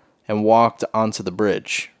Airport and walked onto the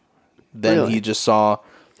bridge. Then Really?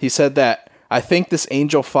 he said that, I think this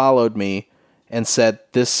angel followed me and said,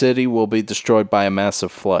 this city will be destroyed by a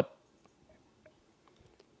massive flood.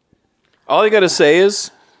 all you got to say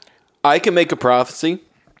is, "I can make a prophecy."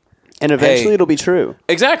 And eventually Hey. it'll be true.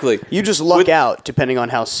 Exactly. You just luck out depending on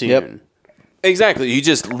how soon. Yep. Exactly. You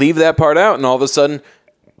just leave that part out, and all of a sudden,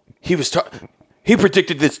 he was talking. he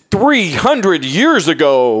predicted this 300 years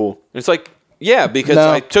ago. It's like, yeah, because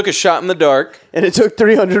No. I took a shot in the dark. And it took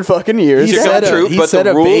 300 fucking years. He It's said, true, he but said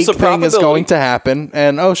the a rules big of thing is probability- going to happen,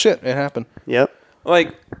 and oh shit, it happened. Yep.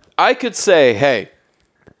 Like, I could say, hey,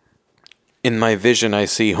 in my vision, I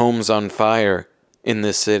see homes on fire in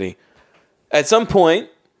this city. At some point,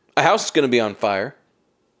 a house is going to be on fire.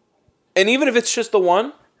 And even if it's just the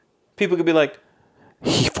one, people could be like,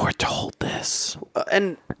 he foretold this.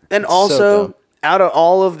 And also, dumb. out of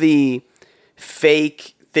all of the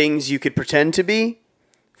fake things you could pretend to be,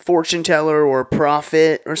 fortune teller or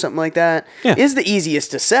prophet or something like that Yeah. is the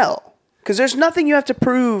easiest to sell. Because there's nothing you have to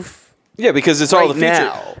prove. Yeah, because it's all the Right future.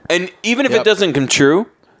 now. And even if Yep. it doesn't come true,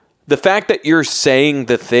 the fact that you're saying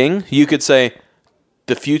the thing, you could say,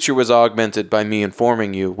 the future was augmented by me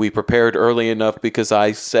informing you. We prepared early enough because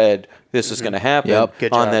I said this is going to happen Yep.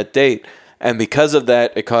 Good on job. that date. And because of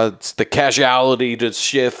that, it caused the causality to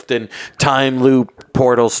shift and time loop,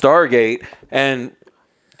 portal, Stargate. And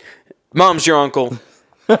mom's your uncle.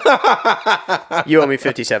 You owe me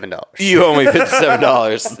 $57. You owe me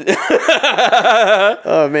 $57.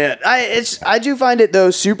 Oh man, I do find it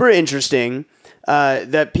though super interesting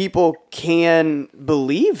that people can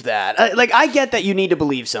believe that. I get that you need to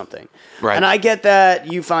believe something, Right. And I get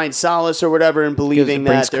that you find solace or whatever in believing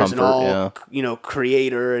brings that there's comfort, an all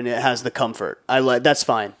creator and it has the comfort. That's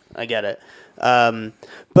fine. I get it.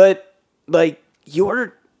 But like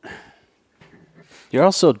You're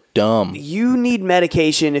also dumb. you need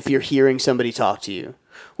medication if you're hearing somebody talk to you.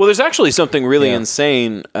 Well, there's actually something really Yeah.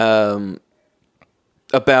 insane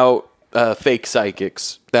about fake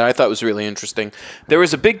psychics that I thought was really interesting. There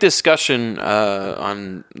was a big discussion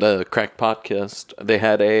on the Cracked podcast. They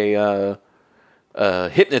had a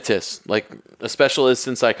hypnotist, like a specialist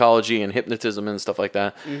in psychology and hypnotism and stuff like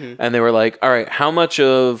that. And they were like, all right, how much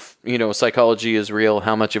of psychology is real?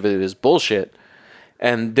 How much of it is bullshit?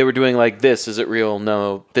 And they were doing like, this, is it real?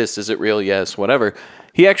 No. This, is it real? Yes, whatever.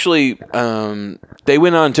 He actually, they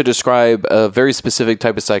went on to describe a very specific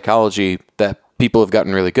type of psychology that people have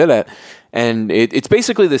gotten really good at. And it's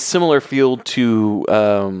basically the similar field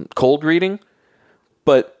to cold reading,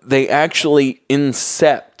 but they actually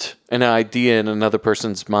incept an idea in another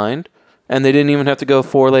person's mind, and they didn't even have to go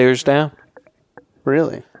 4 layers down.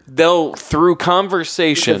 Really? They'll, through The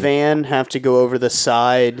conversation... van have to go over the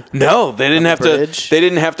side. No, they didn't have bridge? to. They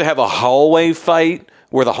didn't have to have a hallway fight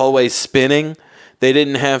where the hallway's spinning. They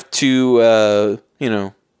didn't have to,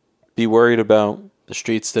 be worried about. The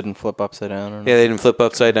streets didn't flip upside down. Or Yeah, they didn't flip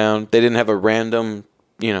upside down. They didn't have a random,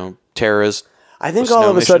 terrorist. I think Snow all of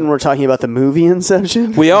a mission. sudden we're talking about the movie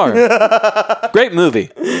Inception. We are. Great movie.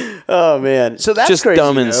 Oh man, so that's Just crazy,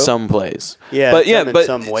 dumb in though. some plays. Yeah, but dumb in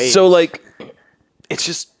some ways. So it's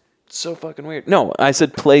just so fucking weird. No, I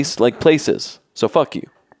said place like places. So fuck you.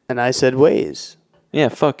 And I said ways. Yeah,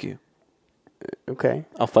 fuck you. Okay,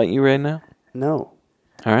 I'll fight you right now. no.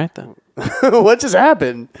 All right then. What just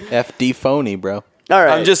happened? FD phony, bro. All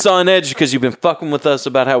right, I'm just on edge because you've been fucking with us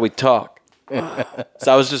about how we talk. So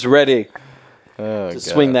I was just ready. Oh, God.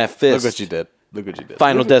 swing that fist. Look what you did. Look what you did.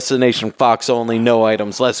 Final destination, Fox only, no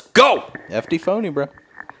items. Let's go. FD phony, bro.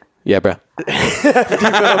 Yeah, bro.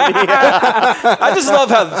 I just love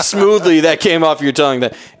how smoothly that came off your tongue.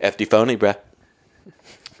 That FD phony, bro.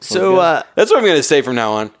 so. That's what I'm going to say from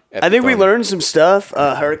now on. I think we FD phony. learned some stuff.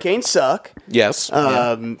 Hurricanes suck. Yes.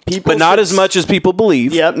 People, but not should- as much as people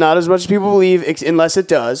believe. Yep, not as much as people believe, unless it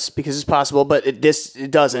does, because it's possible. But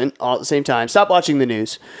it doesn't all at the same time. Stop watching the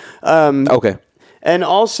news. Okay. And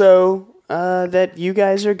also that you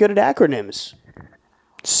guys are good at acronyms.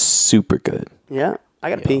 Super good. Yeah, I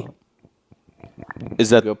gotta pee. Is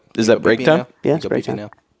that break time? Yeah, it's break time.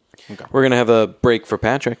 We're going to have a break for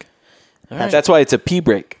Patrick. right. That's why it's a pee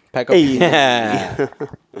break. Pack up. Hey. Yeah.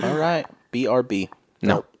 All right. BRB.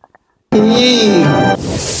 No.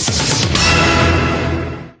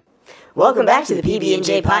 Welcome back to the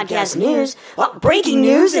PB&J Podcast News. Well, breaking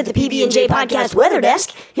news at the PB&J Podcast Weather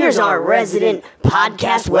Desk. Here's our resident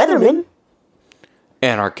podcast weatherman.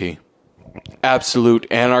 Anarchy. Absolute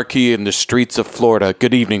anarchy in the streets of Florida.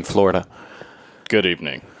 Good evening, Florida. Good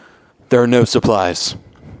evening. There are no supplies.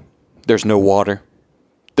 There's no water.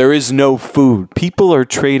 There is no food. People are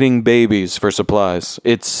trading babies for supplies.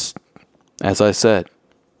 It's, as I said,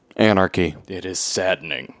 anarchy. It is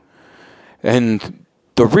saddening. And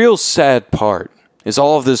the real sad part is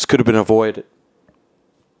all of this could have been avoided.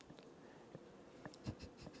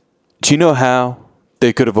 Do you know how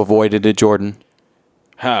they could have avoided it, Jordan?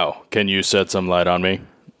 How? Can you shed some light on me?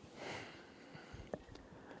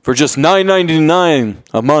 For just $9.99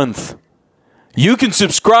 a month, you can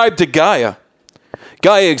subscribe to Gaia.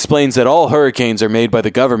 Gaia explains that all hurricanes are made by the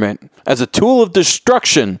government, as a tool of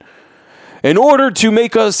destruction in order to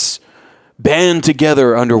make us band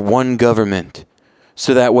together under one government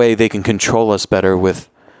so that way they can control us better with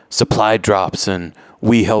supply drops and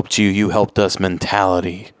we helped you, you helped us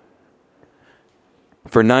mentality.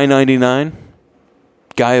 For $9.99,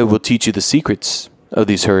 Gaia will teach you the secrets of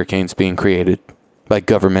these hurricanes being created by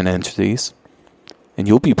government entities, and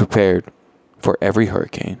you'll be prepared for every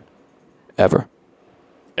hurricane ever.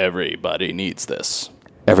 Everybody needs this.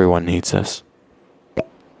 Everyone needs this.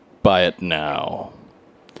 Buy it now.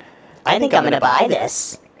 I think I'm going to buy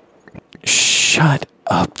this. Shut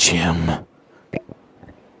up, Jim.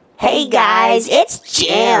 Hey guys, it's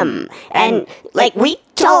Jim. And, like, we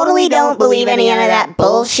totally don't believe any of that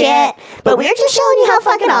bullshit, but we're just showing you how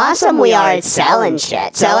fucking awesome we are at selling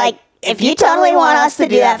shit. So, like, if you totally want us to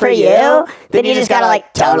do that for you, then you just gotta,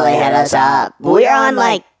 like, totally hit us up. We're on,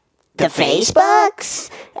 like, the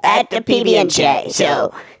Facebooks at the PB&J,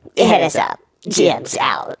 so hit us up. Jim's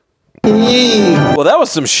out. Well, that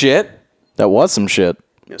was some shit. That was some shit.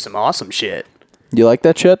 You know, some awesome shit. You like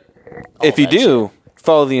that shit? If you do,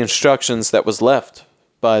 follow the instructions that was left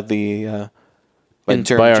by the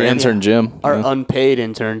intern By our Jim. intern Jim. Our Yeah. unpaid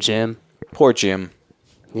intern, Jim. Poor Jim.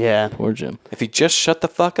 Yeah. Poor Jim. If he just shut the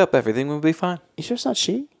fuck up, everything would be fine. You sure it's not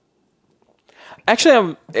she?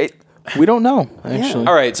 Actually, We don't know, actually.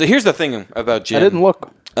 all right. So here's the thing about Jim. I didn't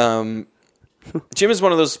look. Jim is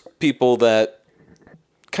one of those people that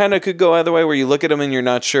kind of could go either way, where you look at him and you're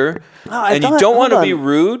not sure, and you don't want to be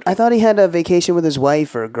rude. I thought he had a vacation with his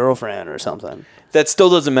wife or girlfriend or something. That still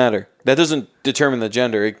doesn't matter. That doesn't determine the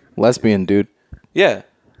gender. Lesbian, dude. Yeah.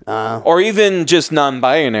 Or even just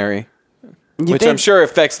non-binary, which I'm sure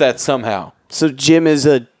affects that somehow. So Jim is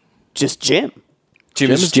just Jim.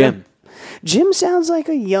 Jim is Jim. Jim sounds like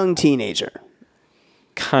a young teenager,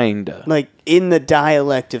 Kinda. like in the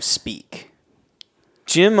dialect of speak.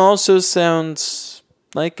 Jim also sounds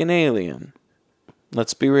like an alien.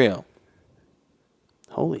 Let's be real.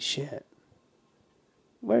 Holy shit!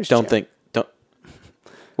 Where's Don't Jim? think. Don't.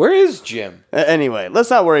 Where is Jim? Anyway, let's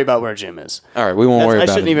not worry about where Jim is. All right, we won't worry I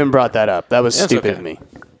about shouldn't it. even brought that up. That was That's stupid okay. of me.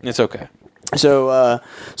 It's okay. So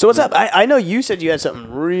what's up? I know you said you had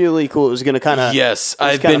something really cool. It was going to kind of Yes,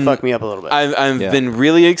 I've I've kind of been fuck me up a little bit. I've been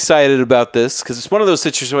really excited about this because it's one of those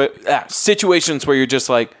situations where you're just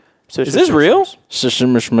like, is this real?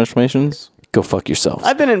 Shishmishmismations. Go fuck yourself.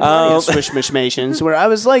 I've been in various swishmishmations where I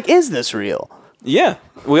was like, "Is this real?" Yeah,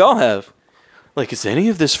 we all have. Like, is any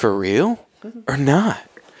of this for real or not?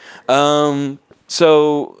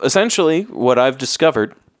 So essentially, what I've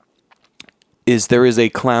discovered is there is a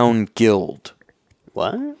clown guild.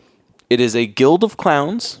 What? It is a guild of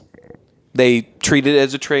clowns. They treat it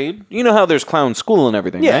as a trade. You know how there's clown school and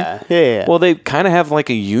everything, Yeah, right? yeah. Well, they kind of have like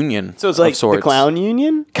a union. So it's like of sorts. the clown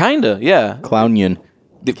union. Kinda, yeah. Clownion.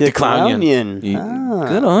 The clown clownion. union.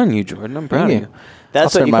 Good on you, Jordan. I'm proud of you.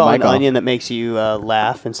 That's I'll what you turn my call an mic off. onion that makes you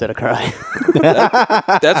laugh instead of cry.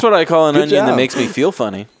 That's what I call an onion that job. makes me feel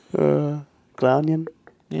funny. Clownion.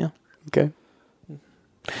 Yeah. Okay.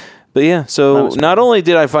 But yeah, so not only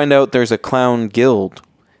did I find out there's a clown guild,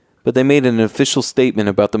 but they made an official statement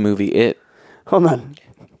about the movie It. Hold on.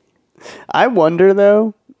 I wonder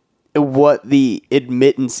though what the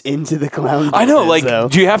admittance into the clown guild I know, is, like, though.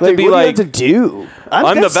 do you have to be what like, do you have to do?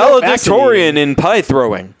 I'm the that's so valedictorian fascinating. in pie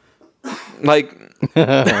throwing. Like,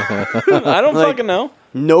 I don't fucking know.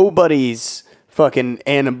 Nobody's fucking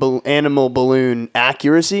animal balloon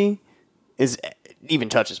accuracy is even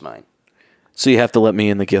touches mine. So you have to let me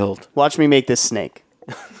in the guild. Watch me make this snake.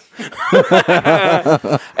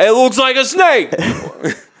 It looks like a snake.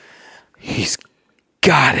 He's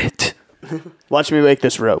got it. Watch me make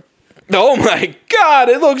this rope. Oh my god,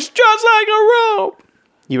 it looks just like a rope.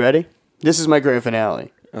 You ready? This is my grand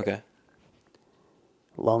finale. Okay.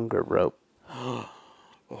 Longer rope.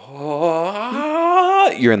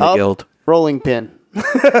 You're in the Up, guild. rolling pin.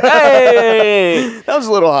 Hey! That was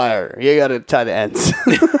a little higher. You got to tie the ends.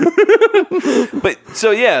 But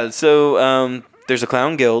so yeah, there's a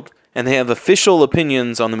clown guild, and they have official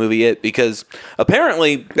opinions on the movie It because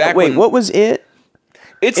apparently back Wait, when what was it?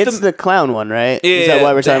 it's the clown one, right? yeah, Is that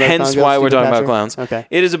why we're talking about hence clown why ghosts, we're Stephen talking about Patrick? clowns. Okay.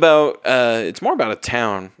 It is about it's more about a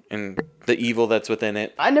town and the evil that's within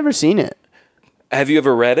it. I never seen it. Have you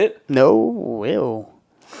ever read it? No, ew.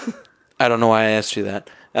 I don't know why I asked you that.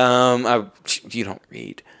 You don't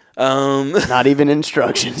read. Not even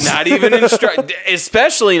instructions. Not even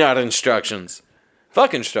especially not instructions.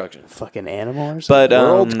 Fuck instructions. Fucking animal or something. But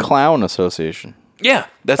World Clown Association. yeah,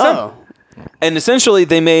 that's them. oh, And essentially,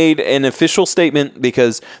 they made an official statement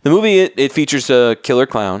because the movie it features a killer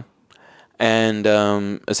clown, and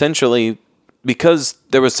essentially, because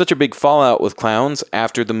there was such a big fallout with clowns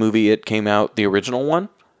after the movie It came out, the original one,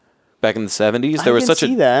 back in the 70s. There was such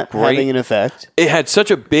see a that great, having an effect. it had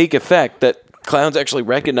such a big effect that clowns actually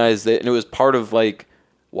recognized it, and it was part of like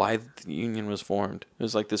why the union was formed. It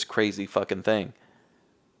was like this crazy fucking thing.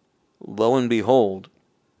 Lo and behold,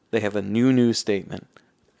 they have a new news statement.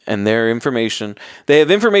 And they have information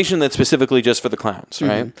that's specifically just for the clowns,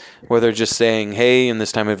 right? Where they're just saying, hey, in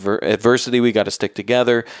this time of adversity, we got to stick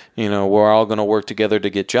together. We're all going to work together to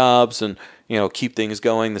get jobs and, keep things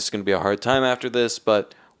going. This is going to be a hard time after this,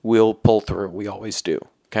 but we'll pull through. We always do,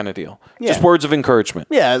 kind of deal. Yeah. Just words of encouragement.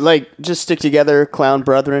 Yeah, like just stick together, clown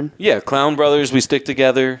brethren. Yeah, clown brothers, we stick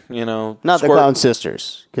together, Not the Squirt- clown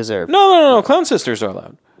sisters, because they're No. Clown sisters are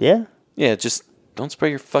allowed. yeah. Yeah, just don't spray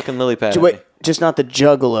your fucking lily pad. at me. Wait, just not the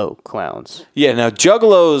Juggalo clowns. Yeah, now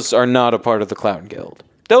juggalos are not a part of the clown guild.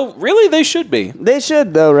 Though, really, they should be. They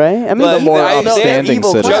should though, right? I mean, But the more I- they're upstanding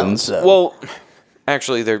evil citizens. clowns, though. Well,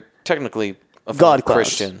 actually, they're technically a God clowns.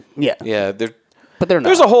 Christian. Yeah. Yeah, but they're not.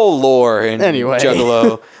 there's a whole lore in Anyway.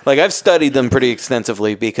 Juggalo. Like, I've studied them pretty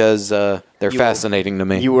extensively because they're fascinating to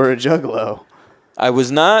me. You were a Juggalo. I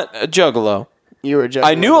was not a Juggalo. You were a Juggalo.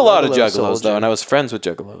 I knew a lot of Juggalo Juggalos, soldier. though, and I was friends with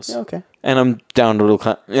Juggalos. Okay. And I'm down to little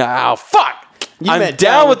clown. Yeah, oh, fuck! You I'm meant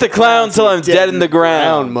down with the clown till I'm dead dead in the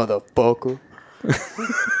ground. motherfucker.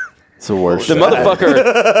 It's the worst. The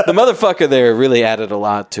motherfucker there really added a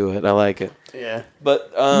lot to it. I like it. Yeah.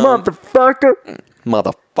 But Motherfucker.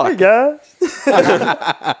 motherfucker.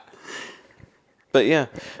 Guys. But yeah.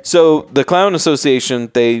 So the Clown Association,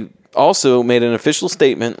 they also made an official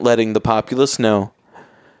statement letting the populace know,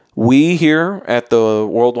 we here at the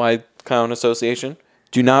Worldwide Clown Association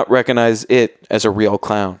do not recognize it as a real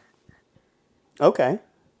clown. Okay.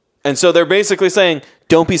 And so they're basically saying,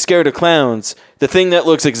 don't be scared of clowns. The thing that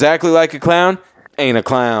looks exactly like a clown ain't a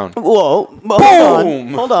clown. Whoa.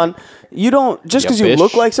 Boom! Hold on. You don't just because you bitch.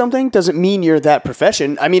 look like something doesn't mean you're that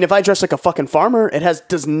profession. I mean, if I dress like a fucking farmer,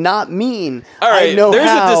 does not mean All right, I know there's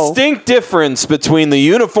how. a distinct difference between the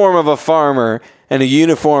uniform of a farmer and a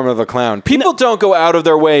uniform of a clown. People don't go out of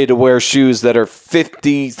their way to wear shoes that are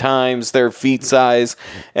 50 times their feet size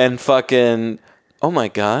and fucking... Oh my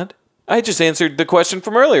God. I just answered the question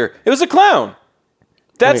from earlier. It was a clown.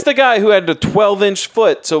 That's Wait. the guy who had a 12-inch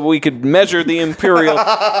foot so we could measure the imperial.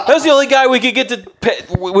 That was the only guy we could get to pay.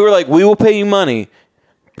 We were like, we will pay you money.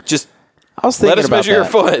 Just I was thinking let us about measure your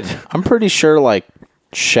that. foot. I'm pretty sure like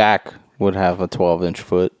Shaq would have a 12-inch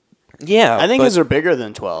foot. Yeah. I think but his are bigger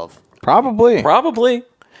than 12. Probably. probably.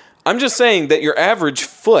 I'm just saying that your average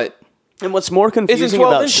foot... And what's more confusing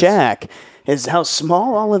 12 about inches. Shaq is how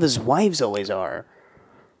small all of his wives always are.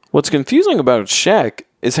 What's confusing about Shaq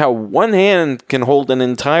is how one hand can hold an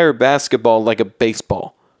entire basketball like a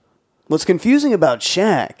baseball. What's confusing about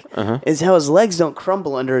Shaq is how his legs don't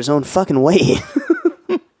crumble under his own fucking weight.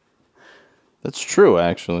 That's true,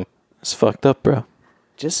 actually. It's fucked up, bro.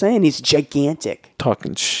 Just saying, he's gigantic.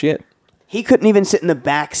 Talking shit. He couldn't even sit in the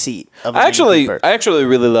back seat of a I Mini Cooper. actually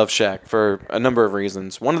really love Shaq for a number of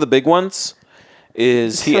reasons. One of the big ones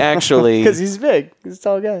is he actually... Because he's big. He's a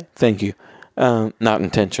tall guy. Thank you. Not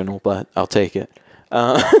intentional, but I'll take it.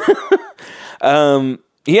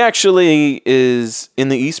 He actually is in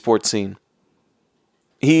the esports scene.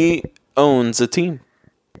 He owns a team.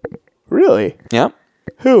 Really? Yeah.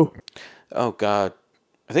 Who? Oh, God.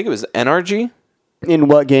 I think it was NRG? In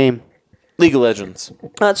what game? League of Legends.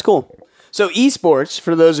 That's cool. So esports,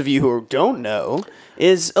 for those of you who don't know,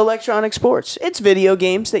 is electronic sports. It's video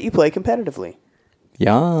games that you play competitively.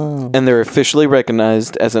 Yeah. And they're officially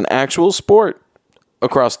recognized as an actual sport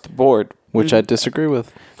across the board. Which I disagree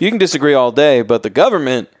with. You can disagree all day, but the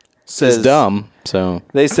government says It's dumb, so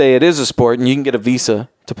They say it is a sport, and you can get a visa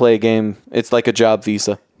to play a game. It's like a job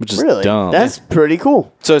visa. which is Really? dumb. That's pretty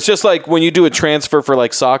cool. So it's just like when you do a transfer for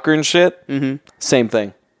like soccer and shit. Mm-hmm. Same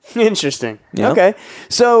thing. Interesting. Yeah. Okay.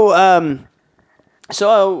 So, I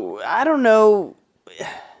don't know.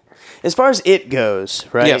 As far as it goes,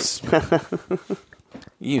 right? Yes.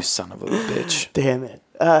 You son of a bitch. Damn it.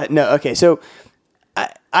 No. Okay. So,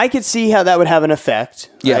 I could see how that would have an effect.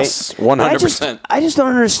 Yes, right? 100%. I just don't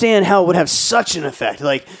understand how it would have such an effect.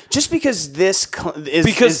 Like, just because this is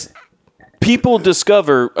Because people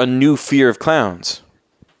discover a new fear of clowns.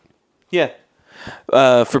 Yeah.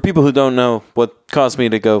 For people who don't know, what caused me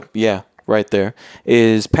to go, yeah, right there,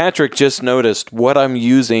 is Patrick just noticed what I'm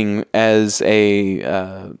using as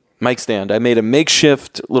a mic stand. I made a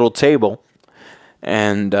makeshift little table,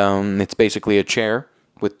 and it's basically a chair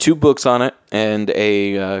with 2 books on it and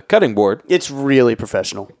a cutting board. it's really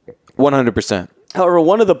professional. 100%. However,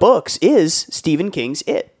 one of the books is Stephen King's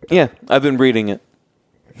It. Yeah, I've been reading it.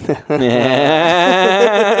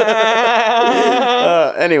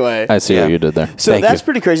 Anyway. I see Yeah. what you did there. So Thank that's you.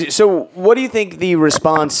 pretty crazy. So what do you think the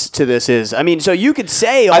response to this is? I mean, so you could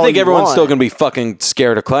say all I think you everyone's want. still going to be fucking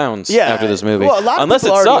scared of clowns after this movie. Well, a lot of Unless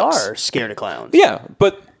people it already sucks. are scared of clowns. Yeah,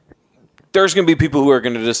 but there's going to be people who are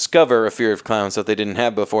going to discover a fear of clowns that they didn't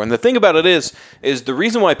have before. And the thing about it is the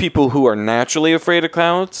reason why people who are naturally afraid of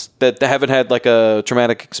clowns that haven't had like a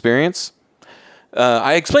traumatic experience.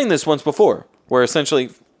 I explained this once before, where essentially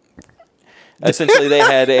they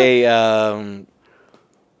had a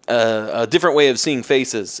different way of seeing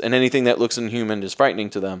faces, and anything that looks inhuman is frightening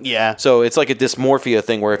to them. Yeah. So it's like a dysmorphia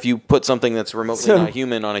thing, where if you put something that's remotely not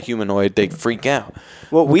human on a humanoid, they freak out.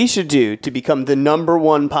 What we should do to become the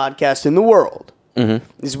 #1 podcast in the world Mm-hmm.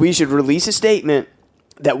 is we should release a statement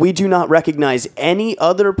that we do not recognize any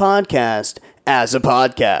other podcast as a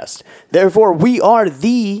podcast. Therefore, we are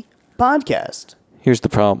the podcast. Here's the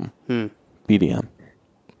problem. BDM.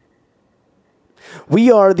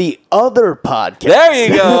 We are the other podcast. There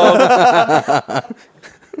you go.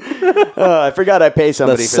 I forgot I pay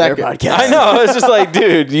somebody for their second. podcast. I know. It's just like,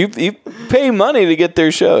 dude, you pay money to get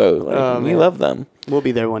their show. Like, we love them. We'll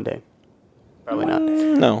be there one day. Probably not.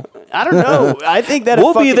 No. I don't know. I think that if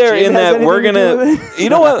We'll be fucking there Jim in has that we're anything to do going with to... You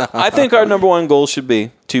know what? I think our #1 goal should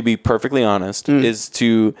be, to be perfectly honest, is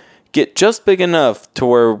to get just big enough to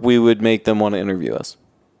where we would make them want to interview us.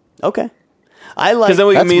 it. Okay. I like... Because then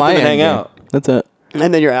we can That's meet my them and hang end game. out. That's it.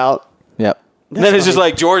 and then you're out. Yep. Then it's just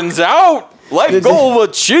like, Jordan's out. Life goal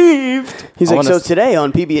achieved. He's I like, wanna so today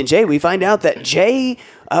on PB&J, we find out that Jay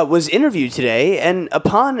was interviewed today, and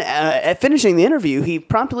upon finishing the interview, he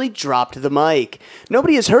promptly dropped the mic.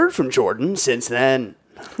 Nobody has heard from Jordan since then.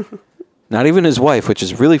 Not even his wife, which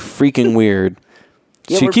is really freaking weird.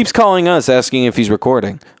 Yeah, She we're- keeps calling us asking if he's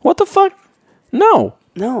recording. What the fuck? No.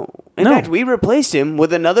 No. In No. fact, we replaced him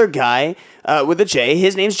with another guy with a J.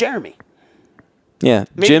 His name's Jeremy. Yeah.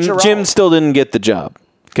 Maybe Gerald. Jim still didn't get the job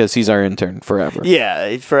because he's our intern forever.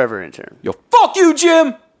 Yeah, forever intern. Yo, fuck you,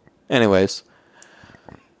 Jim. Anyways,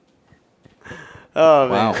 Oh,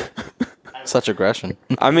 man. Wow. Such aggression.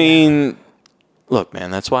 I mean, look,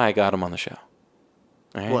 man, that's why I got him on the show.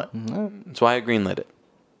 All right? What? That's why I greenlit it.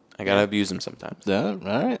 I gotta abuse him sometimes. Yeah, all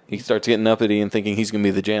right. He starts getting uppity and thinking he's gonna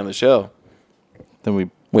be the J on the show. Then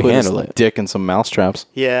we We put his handle it. dick in some mousetraps.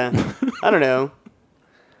 Yeah. I don't know.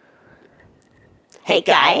 Hey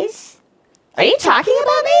guys, are you talking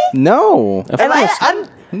about me? No. Am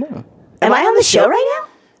I on the show right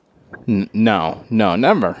now? No,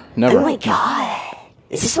 never. Oh my god.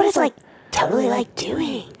 Is this what it's like totally like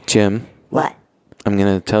doing? Jim, What? I'm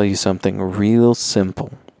gonna tell you something real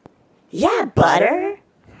simple. Yeah, butter.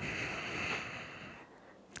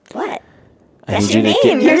 What? I That's need your you name. to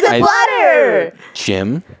get- You're the I- butter.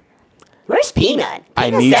 Jim, Where's Peanut? I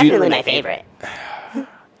Peanut's need you- definitely my favorite. he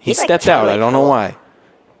He's, like, stepped out. totally I don't know cool. why.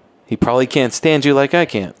 He probably can't stand you like I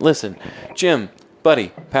can't. Listen, Jim,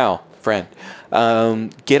 buddy, pal, friend,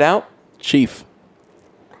 get out. Chief.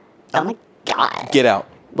 Oh my god. Get out.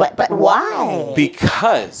 What? But why?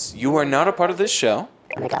 Because you are not a part of this show.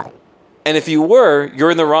 Oh my god. And if you were,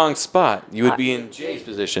 you're in the wrong spot. You would be in Jay's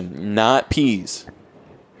position, not P's.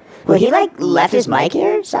 Well, he like left his mic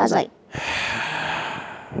here, so I was like,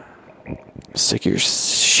 Sick of your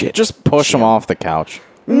shit. Just push him off the couch.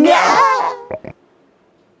 no.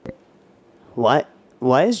 What?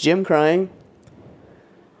 Why is Jim crying?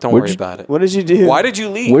 Don't Where'd worry you- about it. What did you do? Why did you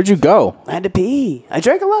leave? Where'd you go? I had to pee. I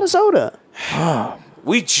drank a lot of soda.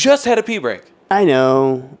 We just had a pee break. I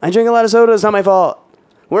know. I drink a lot of soda. It's not my fault.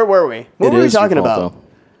 Where were we? What It were we is your talking fault, about? though.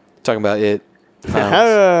 Talking about it.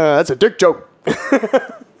 That's a dick joke.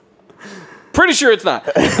 Pretty sure it's not.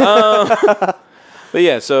 But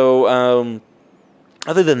yeah, so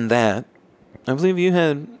other than that, I believe you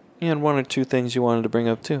had one or two things you wanted to bring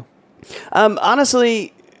up too.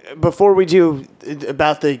 Honestly, before we do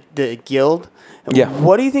about the guild, Yeah.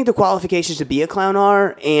 what do you think the qualifications to be a clown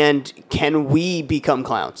are, and can we become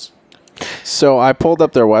clowns? So I pulled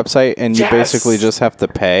up their website, and you Yes! basically just have to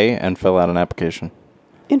pay and fill out an application.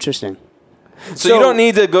 Interesting. So you don't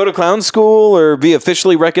need to go to clown school or be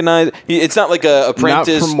officially recognized. It's not like a Not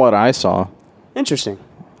apprentice. from what I saw. Interesting.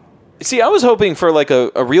 See, I was hoping for like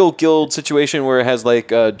a real guild situation where it has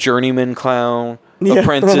like a journeyman clown, Yeah.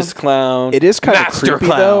 apprentice clown. It is kind of master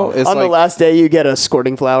creepy, though. It's On the like, last day, you get a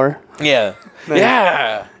squirting flower. Yeah.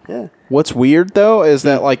 Yeah. what's weird, though, is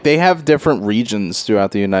that like they have different regions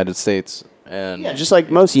throughout the United States. And Yeah, just like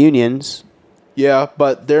most unions. yeah,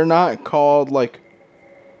 but they're not called like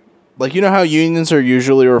you know how unions are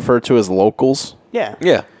usually referred to as locals? Yeah.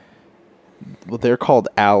 Yeah. Well, they're called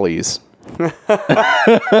alleys.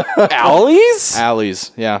 Alleys?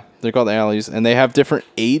 Alleys, yeah. They're called alleys, and they have different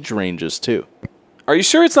age ranges too. Are you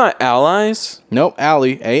sure it's not allies? Nope,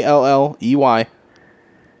 alley. Alley.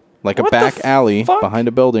 Like a What the back alley fuck? behind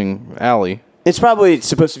a building alley. It's probably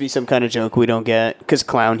supposed to be some kind of joke we don't get because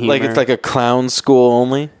clown humor. Like it's like a clown school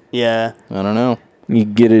only? yeah. I don't know. You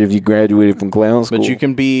get it if you graduated from clown school. But you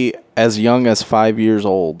can be as young as 5 years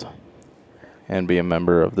old and be a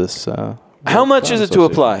member of this. How much clown is it to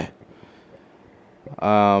association. apply?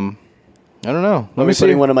 I don't know. Let Are me we see.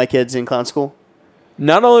 putting one of my kids in clown school?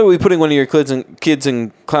 Not only are we putting one of your kids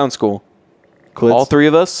in clown school, Clits? all three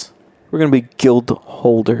of us, we're going to be guild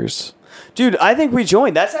holders. Dude, I think we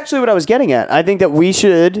joined. That's actually what I was getting at. I think that we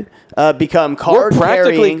should become We're practically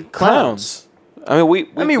card-carrying clowns. I mean, we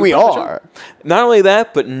we pretty much are. Not only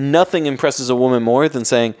that, but nothing impresses a woman more than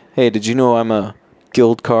saying, "Hey, did you know I'm a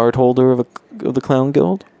guild card holder of the clown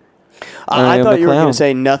guild?" I am thought a you were going clown. to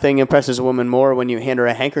say nothing impresses a woman more when you hand her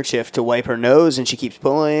a handkerchief to wipe her nose and she keeps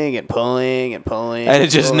pulling and pulling and pulling. And it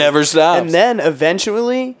just pulling. never stops. And then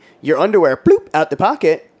eventually your underwear, bloop, out the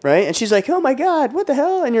pocket, right? And she's like, oh my God, what the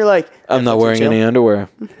hell? And you're like, I'm not Netflix wearing and any chill. underwear.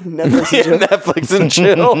 Netflix and Yeah, chill. Netflix and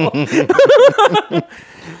chill.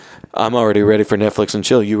 I'm already ready for Netflix and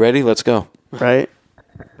chill. You ready? Let's go. Right?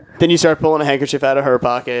 Then you start pulling a handkerchief out of her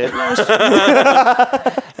pocket.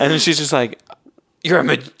 And then she's just like, "You're a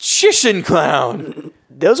magician clown."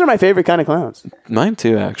 Those are my favorite kind of clowns. Mine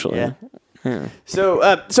too, actually. Yeah. So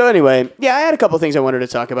anyway, yeah, I had a couple things I wanted to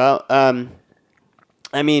talk about.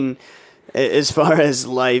 I mean, as far as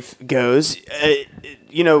life goes,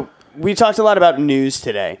 we talked a lot about news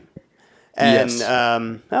today. And, Yes.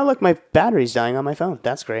 oh, look, my battery's dying on my phone.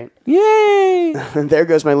 That's great. Yay! There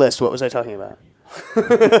goes my list. What was I talking about?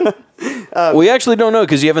 We actually don't know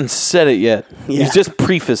because you haven't said it yet. Yeah. You just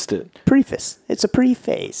prefaced it. Preface. It's a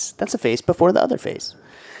preface. That's a face before the other face.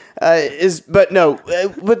 But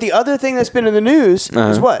the other thing that's been in the news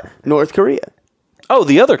is what? North Korea. Oh,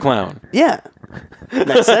 the other clown. Yeah.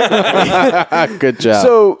 Nice segue. Good job.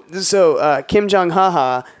 So Kim Jong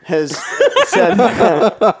Ha has said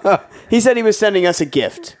he said he was sending us a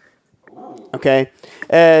gift. Okay,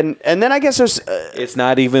 and then I guess there's It's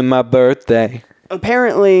not even my birthday.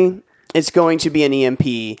 apparently it's going to be an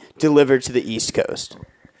EMP delivered to the East Coast.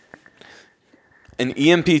 An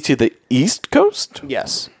EMP to the East Coast?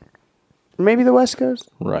 Yes, maybe the West Coast.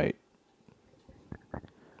 right.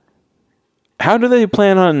 How do they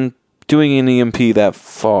plan on doing an EMP that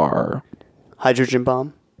far? Hydrogen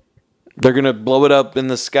bomb. They're going to blow it up in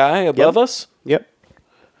the sky above us? Yep.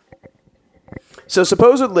 So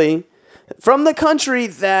supposedly, from the country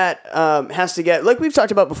that has to get, like we've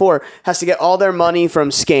talked about before, has to get all their money from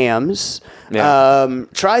scams, Yeah.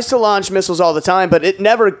 tries to launch missiles all the time, but it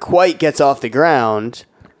never quite gets off the ground.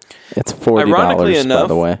 It's $40, Ironically by enough-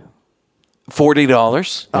 the way.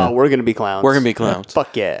 $40? Oh, we're gonna be clowns. We're going to be clowns.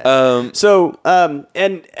 Fuck yeah.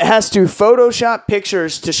 And has to Photoshop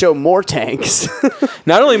pictures to show more tanks.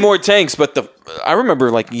 Not only more tanks, but I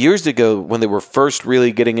remember like years ago when they were first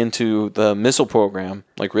really getting into the missile program,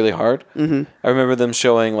 like really hard. Mm-hmm. I remember them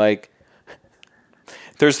showing like,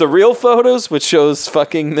 there's the real photos, which shows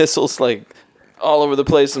fucking missiles like all over the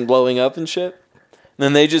place and blowing up and shit. And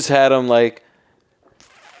then they just had them like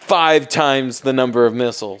 5 times the number of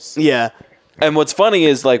missiles. Yeah. And what's funny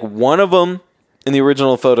is like one of them in the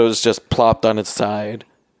original photos just plopped on its side.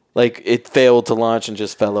 Like it failed to launch and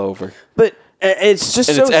just fell over. But it's just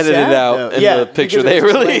And so it's edited sad, out though. in the picture because they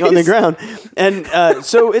it's just laying on the released. ground, and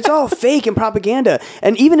so it's all fake and propaganda.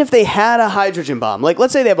 And even if they had a hydrogen bomb, like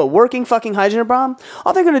let's say they have a working fucking hydrogen bomb,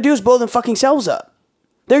 all they're gonna do is blow them fucking selves up.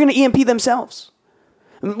 They're gonna EMP themselves.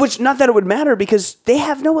 Which not that it would matter because they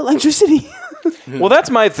have no electricity. Well,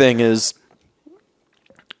 that's my thing is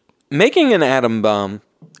making an atom bomb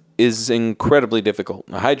is incredibly difficult.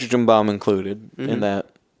 A hydrogen bomb included in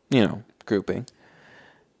that, grouping.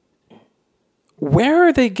 Where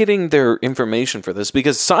are they getting their information for this?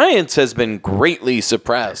 Because science has been greatly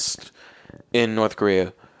suppressed in North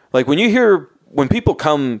Korea. Like when people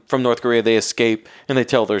come from North Korea, they escape and they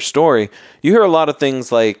tell their story. You hear a lot of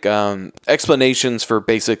things like explanations for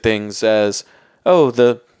basic things as, oh,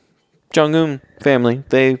 the Jong-un family,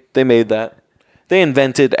 they made that. They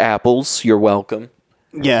invented apples. You're welcome.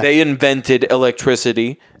 Yeah. They invented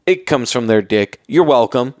electricity. It comes from their dick. You're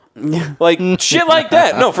welcome. Like shit like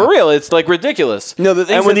that. No, for real. It's like ridiculous. No, the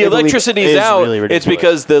things and when that the they believe electricity's is out, really it's ridiculous.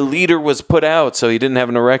 because the leader was put out, so he didn't have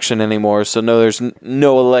an erection anymore. So no, there's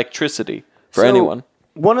no electricity for So, anyone.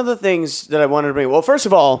 One of the things that I wanted to bring, well, first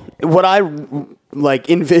of all, what I like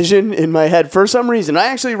envision in my head for some reason, I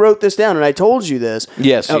actually wrote this down and I told you this.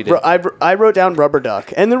 Yes, you did. I wrote down rubber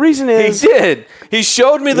duck, and the reason He is did. He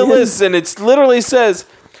showed me the list, and it literally says,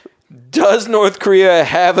 "Does North Korea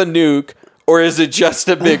have a nuke, Or is it just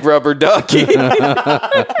a big rubber ducky?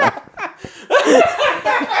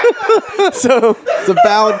 So It's a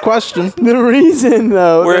valid question. the reason,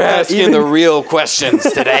 though, We're that asking even- the real questions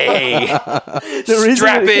today. the reason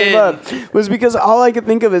Strap it came in. up was because all I could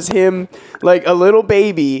think of is him, like a little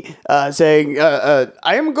baby, saying, "I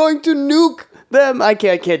am going to nuke them." I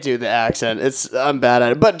can't do the accent. I'm bad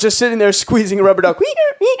at it. But just sitting there squeezing a rubber duck.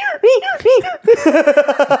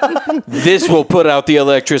 This will put out the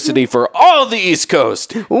electricity for all the East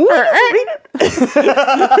Coast.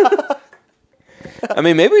 I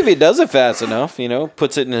mean, maybe if he does it fast enough,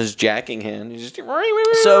 puts it in his jacking hand. He's just So,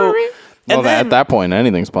 Well, and then, at that point,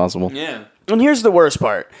 anything's possible. yeah. and here's the worst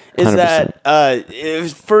part: is 100%.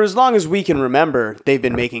 that for as long as we can remember, they've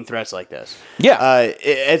been making threats like this. Yeah.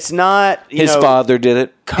 It's not His father did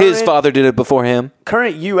it. His current- father did it before him.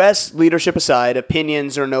 Current U.S. leadership aside,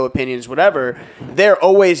 opinions or no opinions, whatever, they're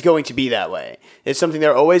always going to be that way. It's something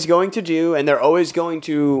they're always going to do, and they're always going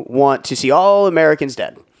to want to see all Americans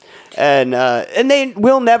dead. And they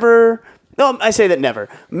will never. No, I say that never.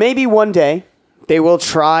 Maybe one day they will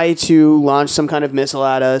try to launch some kind of missile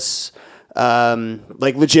at us,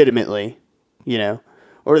 like legitimately,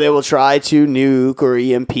 or they will try to nuke or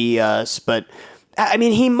EMP us. But I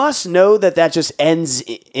mean, he must know that just ends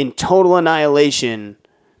in total annihilation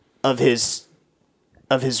of his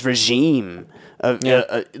regime.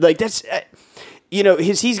 Like that's,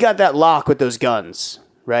 he's got that lock with those guns,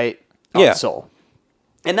 right? On Yeah. Seoul.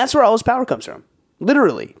 And that's where all his power comes from.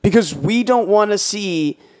 Literally. Because we don't want to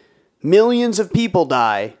see millions of people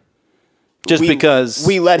die. Just because.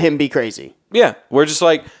 We let him be crazy. Yeah. We're just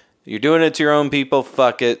like, you're doing it to your own people.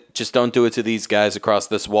 Fuck it. Just don't do it to these guys across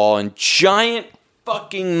this wall. And giant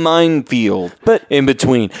fucking minefield in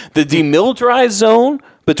between. The demilitarized zone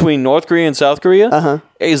between North Korea and South Korea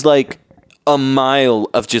is like a mile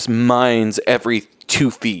of just mines every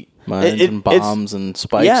 2 feet. Mines and bombs and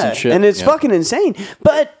spikes Yeah, and shit. and it's Yeah. fucking insane.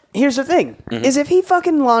 But here's the thing: is if he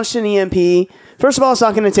fucking launched an EMP, first of all, it's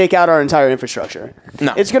not going to take out our entire infrastructure.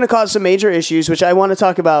 No. It's going to cause some major issues, which I want to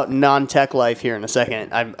talk about non-tech life here in a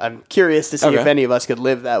second. I'm curious to see Okay. if any of us could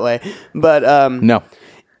live that way. But No.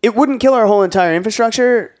 it wouldn't kill our whole entire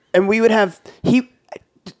infrastructure, and we would have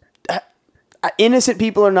innocent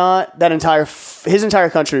people or not, his entire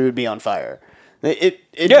country would be on fire.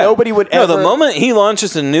 Nobody would ever. No, the moment he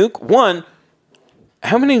launches a nuke,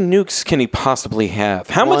 how many nukes can he possibly have?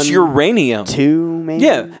 How much One, uranium? 2, maybe.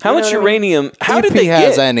 Yeah, how You know much what I mean? uranium? How If did they he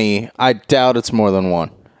has get? any, I doubt it's more than one.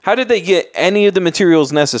 How did they get any of the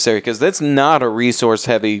materials necessary? Because that's not a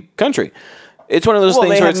resource-heavy country. It's one of those Well,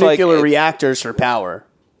 things they where have it's like, nuclear reactors for power.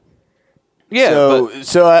 yeah,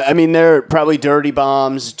 So I mean, they're probably dirty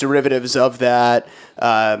bombs, derivatives of that.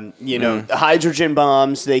 Hydrogen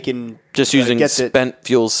bombs. They can just using get the- spent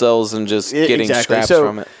fuel cells and just getting exactly. scraps So-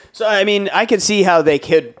 from it. So I mean, I could see how they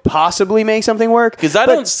could possibly make something work. Because I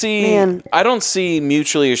but, don't see, man, I don't see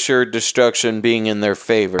mutually assured destruction being in their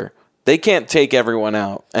favor. They can't take everyone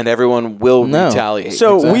out, and everyone will No. retaliate.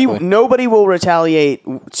 So Exactly. nobody will retaliate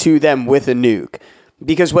to them with a nuke.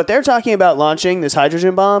 Because what they're talking about launching, this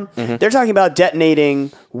hydrogen bomb, they're talking about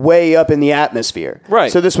detonating way up in the atmosphere.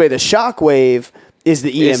 Right. So this way the shock wave is the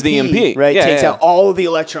EMP, Is the EMP. right? Yeah, Takes yeah. out all of the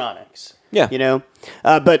electronics. Yeah.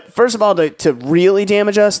 But first of all, to really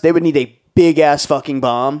damage us, they would need a big-ass fucking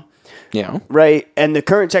bomb, yeah. right? And the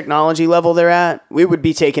current technology level they're at, we would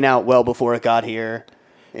be taken out well before it got here.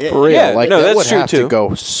 For real. Yeah, like, no, that that's would true, have too. to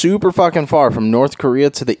go super fucking far from North Korea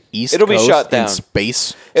to the East It'll be Coast shot down. in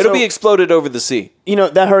space. It'll So- be exploded over the sea.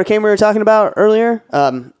 That hurricane we were talking about earlier,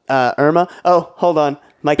 Irma. Oh, hold on.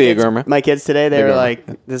 My Big kids, Irma. My kids today, they Big were Irma. like,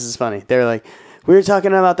 this is funny. They were like, we were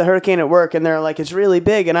talking about the hurricane at work, and they're like, it's really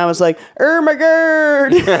big. And I was like,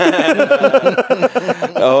 Irmagerd.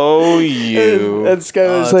 Oh, you. And Sky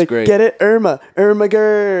was that's like, great. get it?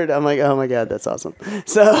 Irmagerd. I'm like, oh my God, that's awesome.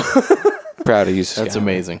 So, Proud of you, That's Scott.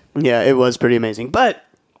 amazing. yeah, it was pretty amazing. But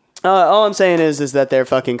all I'm saying is that they're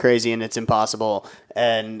fucking crazy and it's impossible.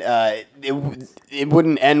 And it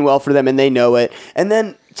wouldn't end well for them, and they know it. And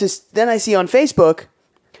then I see on Facebook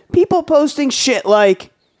people posting shit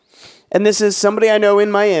like, and this is somebody I know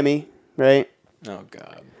in Miami, right? Oh,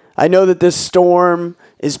 God. I know that this storm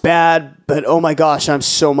is bad, but oh my gosh, I'm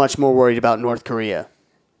so much more worried about North Korea.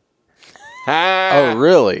 Oh,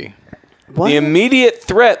 really? What? The immediate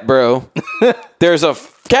threat, bro. There's a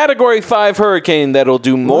Category 5 hurricane that'll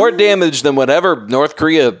do more damage than whatever North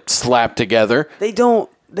Korea slapped together. They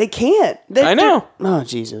can't. I know. Oh,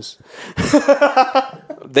 Jesus.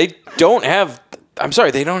 They don't have... I'm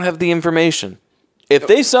sorry, they don't have the information. If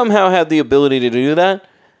they somehow had the ability to do that,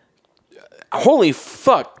 holy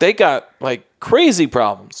fuck, they got, like, crazy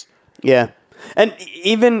problems. Yeah. And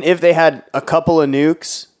even if they had a couple of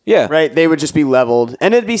nukes, Yeah. right, they would just be leveled,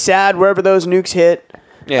 and it'd be sad wherever those nukes hit.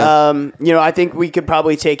 Yeah. I think we could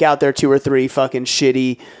probably take out their 2 or 3 fucking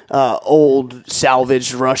shitty, old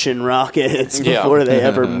salvaged Russian rockets Yeah. before they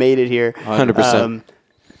ever made it here. 100%.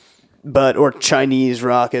 Or Chinese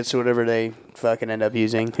rockets, or whatever they fucking end up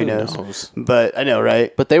using. Who knows? knows? But I know,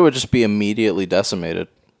 right? But they would just be immediately decimated.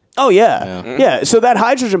 Oh yeah. Yeah. So that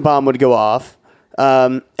hydrogen bomb would go off,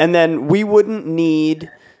 and then we wouldn't need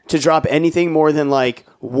to drop anything more than like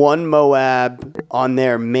 1 Moab on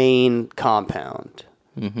their main compound,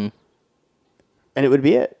 and it would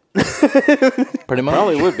be it. Pretty much.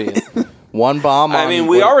 Probably would be. One bomb. I on mean,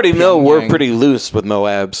 we what- already know we're Pyongyang. pretty loose with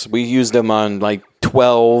Moabs. We used them on like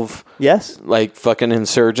 12 Yes. like fucking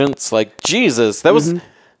insurgents. Like Jesus, that was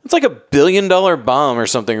it's like $1 billion bomb or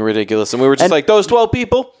something ridiculous. And we were just And- like, those 12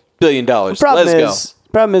 people, $1 billion. Problem Let's go.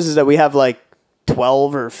 problem is that we have like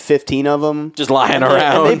 12 or 15 of them Just lying and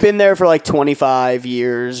around. they've been there for like 25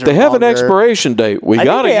 years. Or They have an longer. expiration date. We think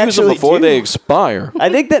gotta they use them actually before do. they expire. I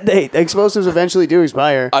think that explosives eventually do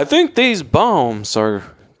expire. I think these bombs are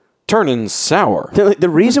turning sour. The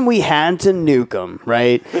reason we had to nuke them,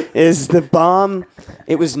 right, is the bomb,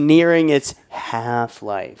 it was nearing its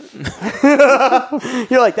half-life.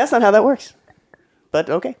 You're like, that's not how that works. But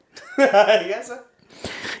okay. I guess so.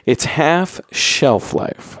 It's half shelf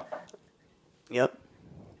life. Yep.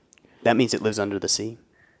 That means it lives under the sea.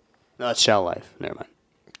 No, it's shell life. Never mind.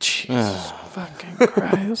 Jesus fucking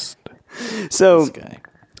Christ. So, guy.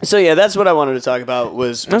 so yeah, that's what I wanted to talk about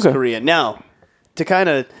was Okay. Korea. Now, to kind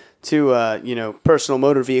of personal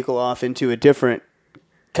motor vehicle off into a different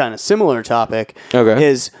kind of similar topic. Okay.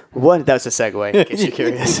 Is what that's a segue in case you're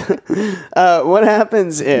curious. What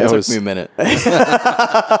happens if It took me a minute.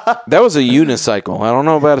 That was a unicycle. I don't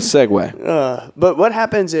know about a Segway. But what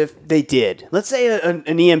happens if they did? Let's say an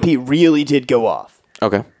EMP really did go off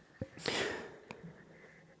Okay.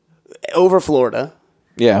 over Florida.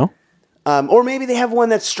 Yeah. Or maybe they have one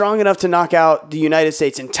that's strong enough to knock out the United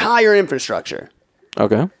States' entire infrastructure.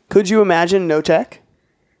 Okay. Could you imagine no tech?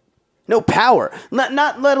 No power.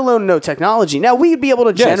 Not let alone no technology. Now, we'd be able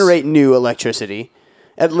to Yes. generate new electricity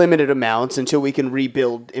at limited amounts until we can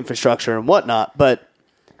rebuild infrastructure and whatnot. But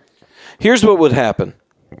Here's what would happen.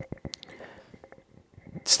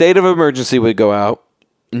 State of emergency would go out.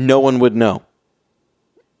 No one would know.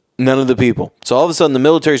 None of the people. So all of a sudden, the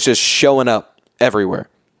military's just showing up everywhere.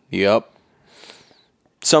 Yep.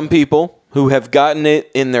 Some people who have gotten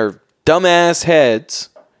it in their dumbass heads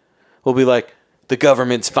will be like, the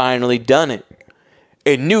government's finally done it.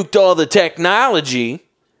 It nuked all the technology,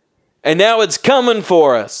 and now it's coming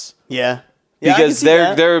for us. yeah. Because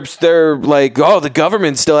they're like, oh, the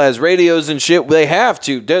government still has radios and shit. They have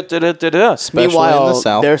to. Da, da, da, da, da. Especially Meanwhile, in the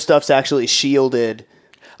South. their stuff's actually shielded.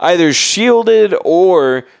 Either shielded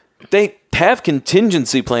or they have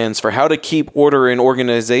contingency plans for how to keep order and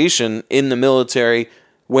organization in the military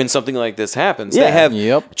when something like this happens. Yeah. They have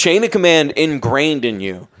Yep. chain of command ingrained in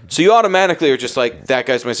you. So you automatically are just like, that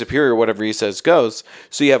guy's my superior, whatever he says goes.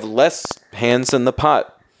 So you have less hands in the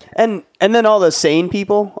pot. And then all the sane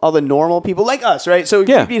people, all the normal people like us, right? So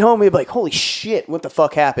Yeah. you'd be at home, you'd be like, holy shit, what the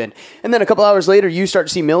fuck happened? And then a couple hours later, you start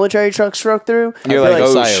to see military trucks truck through. You're like,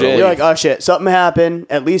 oh, sigh of shit. relief. You're like, oh shit, something happened.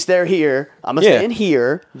 At least they're here. I'm going to Yeah. stay in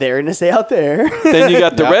here. They're going to stay out there. Then you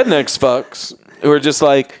got the rednecks fucks who are just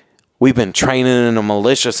like, we've been training in a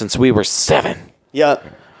militia since we were 7.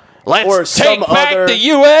 Yep. Let's Or take some back other- the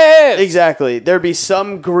U.S. Exactly. There'd be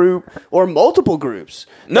some group or multiple groups.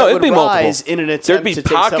 No, that it'd would be multiple. rise in an attempt There'd be to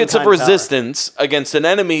take some pockets of kind power. resistance against an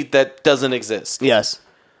enemy that doesn't exist. Yes.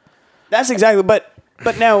 That's exactly. But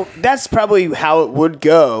now that's probably how it would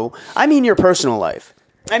go. I mean, your personal life.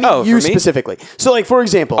 I mean, Oh, you for me? specifically. So, like, for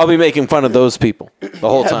example, I'll be making fun of those people the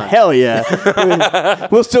whole time. hell yeah,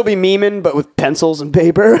 we'll still be memeing, but with pencils and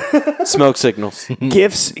paper. Smoke signals.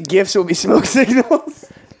 Gifts will be smoke signals.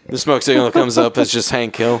 The smoke signal that comes up is just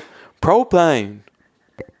Hank Hill. Propane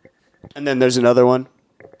And then there's another one.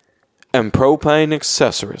 and propane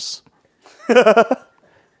accessories.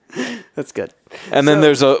 That's good. And then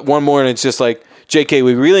there's one more, and it's just like, JK,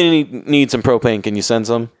 we really need some propane. Can you send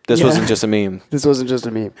some? This Yeah. wasn't just a meme. This wasn't just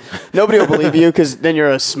a meme. Nobody will believe you because then you're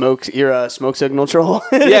a smoke signal troll.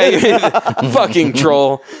 Yeah, you're fucking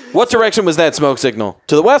troll. What direction was that smoke signal?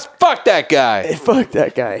 To the west? Fuck that guy. Fuck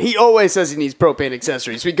that guy. He always says he needs propane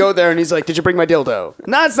accessories. We go there and he's like, "Did you bring my dildo?"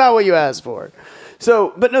 No, that's not what you asked for.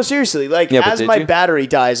 So, but no, seriously, like Yeah, but as did my you? battery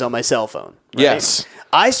dies on my cell phone, right, Yes.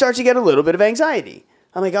 I start to get a little bit of anxiety.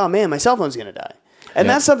 I'm like, oh man, my cell phone's gonna die. And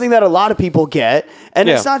that's something that a lot of people get. And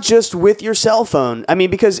it's Yeah. not just with your cell phone. I mean,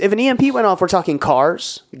 because if an EMP went off, we're talking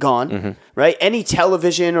cars, gone, right? Any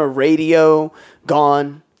television or radio,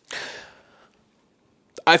 gone.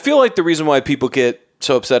 I feel like the reason why people get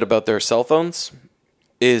so upset about their cell phones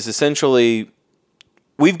is essentially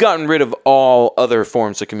we've gotten rid of all other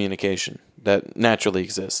forms of communication that naturally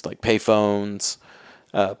exist, like payphones,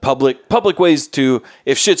 public ways to,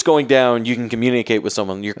 if shit's going down, you can communicate with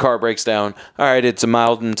someone. Your car breaks down. All right, it's a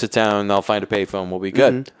mile into town. I'll find a payphone. We'll be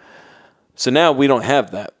good. So now we don't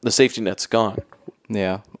have that. The safety net's gone.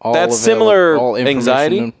 Yeah. That's similar all information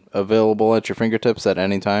anxiety. available at your fingertips at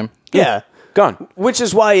any time. Yeah. Gone. Which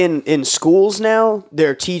is why in schools now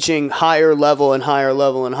they're teaching higher level and higher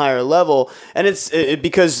level and higher level, and it's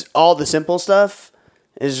because all the simple stuff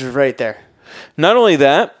is right there. Not only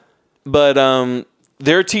that, but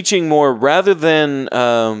they're teaching more rather than.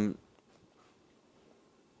 Can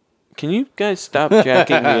you guys stop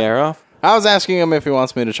jacking the air off? I was asking him if he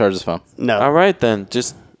wants me to charge his phone. No, All right, then.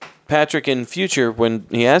 Just, Patrick, in future, when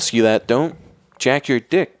he asks you that, don't jack your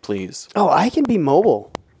dick, please. oh, I can be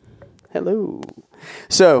mobile. Hello.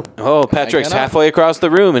 So Oh, Patrick's cannot. halfway across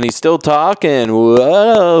the room and he's still talking.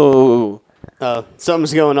 Whoa.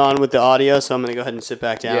 something's going on with the audio, so I'm gonna go ahead and sit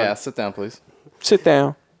back down. Yeah, sit down, please. Sit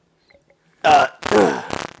down.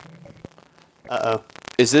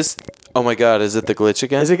 Is this... Oh, my God. Is it the glitch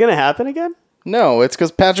again? Is it gonna happen again? No, it's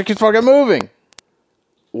because Patrick keeps fucking moving.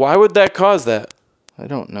 Why would that cause that? I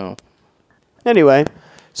don't know. Anyway,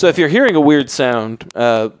 So if you're hearing a weird sound,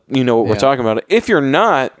 you know what we're Yeah. talking about. If you're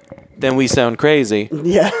not, then we sound crazy.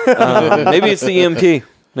 yeah. Maybe it's the EMP.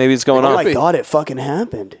 Maybe it's going Oh off. my god, it fucking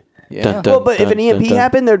happened. Yeah. Dun, dun. Well, but if an EMP dun.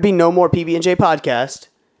 happened, there'd be no more PB&J podcast.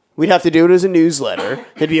 We'd have to do it as a newsletter.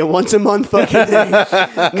 It'd be a once a month fucking thing.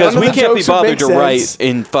 Because we can't be bothered to write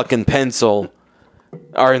in fucking pencil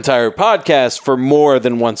our entire podcast for more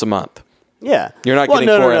than once a month. Yeah, You're not getting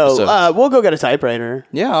 4 episodes. We'll go get a typewriter.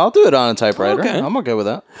 Yeah, I'll do it on a typewriter. Okay. I'm okay with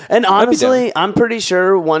that. And down. honestly, I'm pretty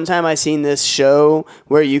sure one time I seen this show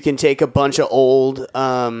where you can take a bunch of old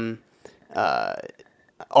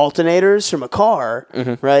alternators from a car,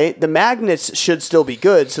 Mm-hmm. right? The magnets should still be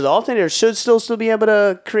good, so the alternators should still be able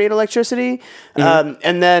to create electricity. Mm-hmm.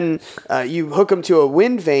 And then you hook them to a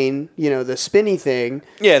wind vane, the spinny thing.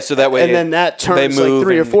 Yeah, so that way And then that they turns like move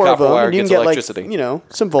 3 or and 4 of copper them, wire and you can gets get electricity.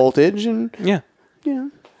 some voltage, and Yeah.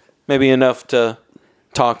 Maybe enough to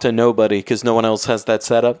talk to nobody because no one else has that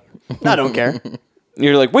setup. I don't care.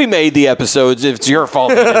 You're like, we made the episodes. It's your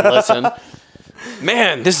fault you didn't listen.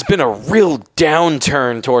 Man, this has been a real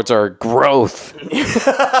downturn towards our growth.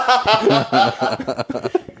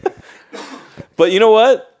 But you know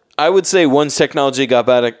what? I would say once technology got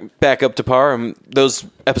back up to par and those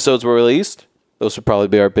episodes were released, those would probably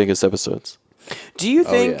be our biggest episodes. Do you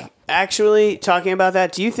think, yeah. actually, talking about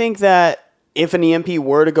that, do you think that if an EMP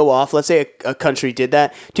were to go off, let's say a country did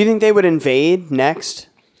that, do you think they would invade next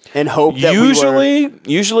and hope that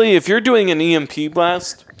Usually, if you're doing an EMP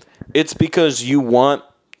blast, it's because you want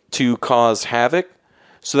to cause havoc,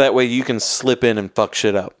 so that way you can slip in and fuck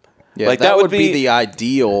shit up. Yeah, like that would be the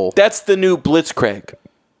ideal. That's the new Blitzkrieg,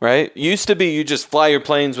 right? Used to be you just fly your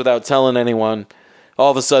planes without telling anyone. All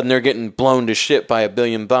of a sudden, they're getting blown to shit by 1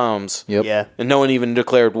 billion bombs. Yep. Yeah. And no one even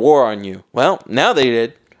declared war on you. Well, now they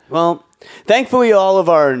did. Well, thankfully, all of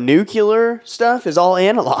our nuclear stuff is all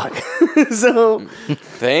analog. So,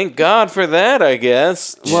 Thank God for that, I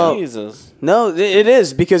guess. Well- Jesus. no, it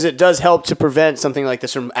is because it does help to prevent something like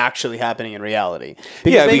this from actually happening in reality.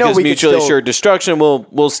 Yeah, they know because we could mutually still- assured destruction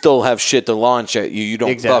will still have shit to launch at you. You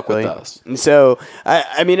don't fuck with us. And so,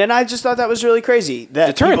 I mean, and I just thought that was really crazy that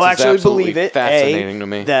Deterrence people is actually absolutely believe it. fascinating to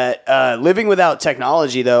me. That living without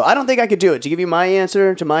technology, though, I don't think I could do it. To give you my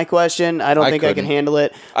answer to my question, I don't think I can couldn't. handle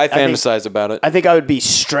it. I think- fantasize about it. I think I would be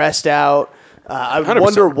stressed out. I would 100%.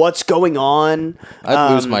 wonder what's going on.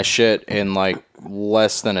 I'd lose my shit in like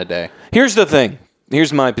less than a day. Here's the thing.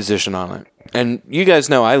 Here's my position on it. And you guys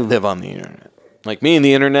know I live on the internet. Like me and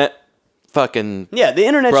the internet, fucking Yeah, the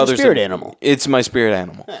internet's your brothers. spirit and- animal. It's my spirit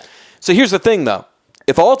animal. So here's the thing, though.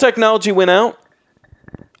 If all technology went out,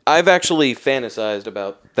 I've actually fantasized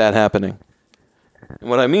about that happening. And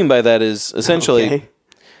what I mean by that is essentially, Okay.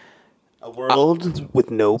 A world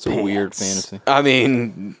with no It's a weird fantasy. I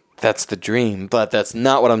mean, that's the dream, but that's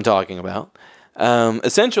not what I'm talking about.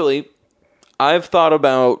 Essentially, I've thought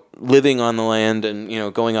about living on the land and,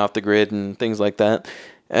 going off the grid and things like that.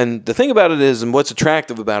 And the thing about it is, and what's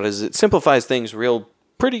attractive about it is it simplifies things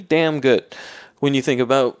pretty damn good. When you think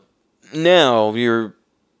about now, you're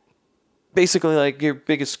basically like your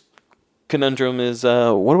biggest conundrum is,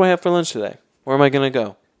 what do I have for lunch today? Where am I going to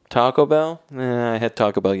go? Taco Bell? I had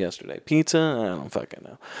Taco Bell yesterday. Pizza? I don't fucking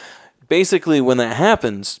know. Basically, when that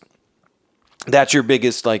happens, that's your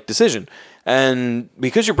biggest like decision. And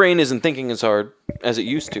because your brain isn't thinking as hard as it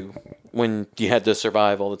used to when you had to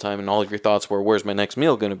survive all the time and all of your thoughts were, where's my next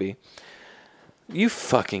meal going to be? You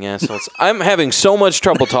fucking assholes. I'm having so much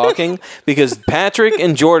trouble talking because Patrick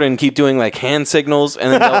and Jordan keep doing like hand signals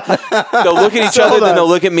and then they'll look at each other, then they'll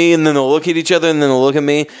look at me, and then they'll look at each other, and then they'll look at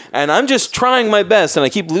me. And I'm just trying my best, and I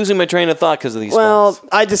keep losing my train of thought because of these phones.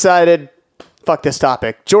 I decided, fuck this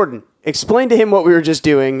topic. Jordan, explain to him what we were just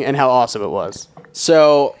doing and how awesome it was.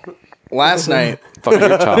 So last night Fucking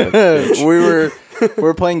your topic, bitch. we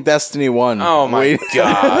were playing Destiny 1. Oh my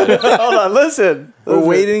God. Hold on, listen. We're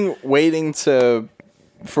waiting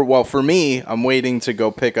for me, I'm waiting to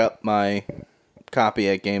go pick up my copy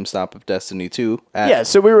at GameStop of Destiny 2. Yeah,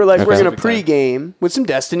 so we were like, we're going to Pacific time. pregame with some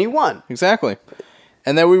Destiny 1. Exactly.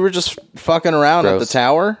 And then we were just fucking around at the Gross.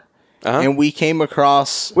 tower, and we came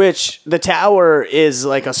across... Which, the tower is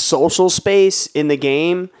like a social space in the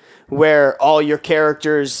game where all your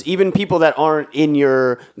characters, even people that aren't in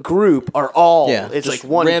your group, are all... it's just like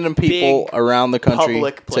one random people big around the country.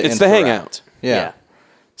 public place. It's the interact. hangout. Yeah.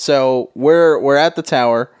 So we're at the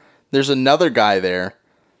tower. There's another guy there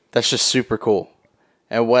that's just super cool.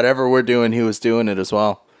 And whatever we're doing, he was doing it as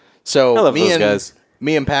well. So I love those guys.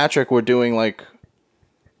 me and Patrick were doing like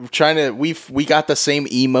trying to we got the same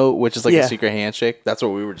emote, which is like Yeah. a secret handshake. That's what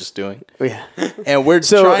we were just doing. Yeah. And we're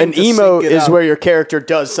So trying an to sync emote it is up. where your character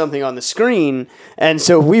does something on the screen, and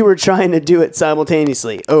so we were trying to do it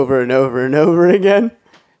simultaneously over and over and over again.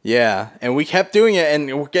 Yeah, and we kept doing it,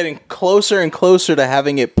 and we're getting closer and closer to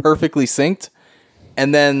having it perfectly synced.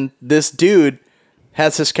 And then this dude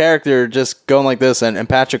has his character just going like this, and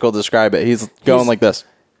Patrick will describe it. He's going like this.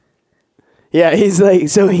 Yeah, he's like,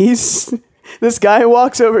 so he's, this guy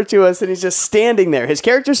walks over to us and he's just standing there. His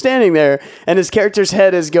character's standing there, and his character's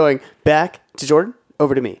head is going back to Jordan,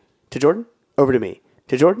 over to me, to Jordan, over to me,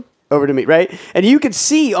 to Jordan, over to me, right? And you could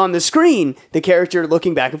see on the screen the character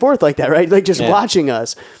looking back and forth like that, right? Like just watching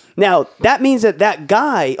us. Now, that means that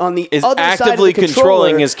guy on the Is other side of actively the controller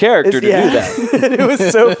controlling his character to do that. And it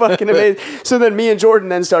was so fucking amazing. So then me and Jordan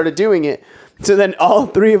then started doing it. So then all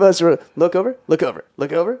three of us were look over, look over,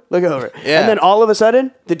 look over, look over. Yeah. And then all of a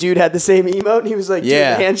sudden, the dude had the same emote and he was like doing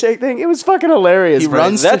Yeah. the handshake thing. It was fucking hilarious. He bro.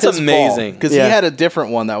 runs That's to his amazing. because Yeah. he had a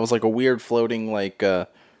different one that was like a weird floating like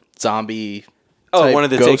zombie. Oh, type one of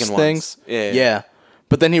the ghost taken things. ones. Yeah. yeah.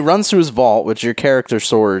 But then he runs to his vault, which is your character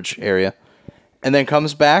storage area, and then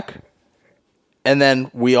comes back, and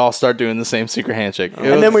then we all start doing the same secret handshake.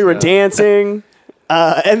 And then we were dancing.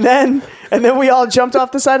 And then we all jumped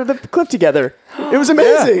off the side of the cliff together. It was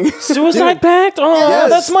amazing. Suicide Pact? Oh, Yes,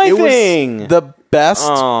 that's my it was thing. the best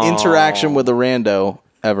Aw. interaction with a rando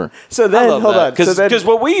ever. So then, hold on. So then, Because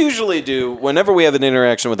what we usually do whenever we have an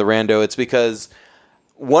interaction with a rando, it's because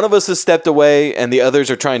one of us has stepped away and the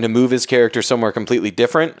others are trying to move his character somewhere completely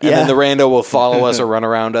different. And Yeah. then the rando will follow us or run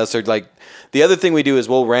around us. Or like the other thing we do is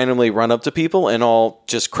we'll randomly run up to people and all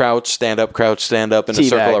just crouch, stand up in a Teabag.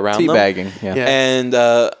 circle around them. Teabagging. Yeah. Yeah. And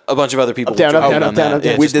a bunch of other people down, will up, join down, on up, down, that. up,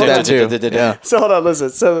 down. Yeah, We just did that too. Yeah. So hold on,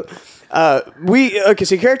 listen. So okay,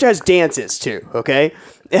 so your character has dances too, okay?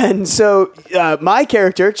 And so my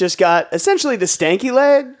character just got essentially the stanky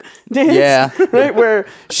leg dance, Yeah. right? Where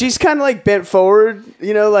she's kind of like bent forward,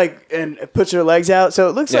 you know, like and puts her legs out, so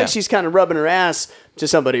it looks Yeah. like she's kind of rubbing her ass to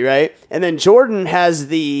somebody, right? And then Jordan has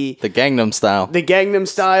the The Gangnam Style. Gangnam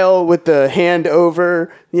style with the hand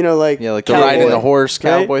over, you know, like Yeah, like the cowboy, riding the horse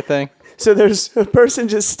right? cowboy thing. So there's a person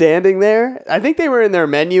just standing there. I think they were in their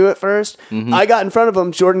menu at first. I got in front of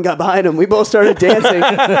them. Jordan got behind him. We both started dancing.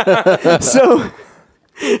 So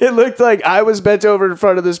it looked like I was bent over in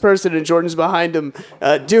front of this person and Jordan's behind him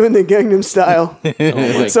doing the Gangnam style.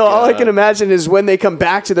 my So all I God. can imagine is when they come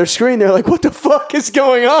back to their screen, they're like, what the fuck is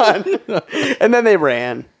going on? And then they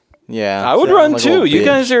ran. Yeah. I would Yeah, run like a too. little You bitch.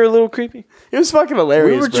 guys are a little creepy. It was fucking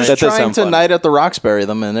hilarious. We were bro. just That does trying sound to fun. night at the Roxbury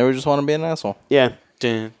them, and they were just want to be an asshole. Yeah.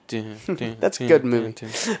 That's a good movie.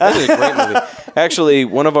 That is a great movie. Actually,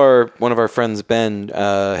 one of our friends, Ben,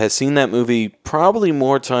 has seen that movie probably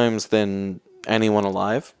more times than anyone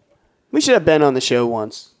alive. We should have been on the show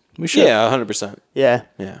once. We should. Yeah, 100%. Yeah.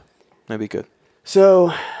 Yeah, that'd be good.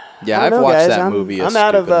 So Yeah, I I've don't know, watched guys. that I'm, movie. a I'm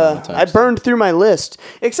out of. stupid amount of I times. burned through my list,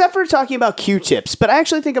 except for talking about Q-tips. But I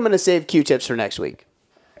actually think I'm going to save Q-tips for next week.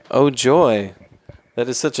 Oh joy, that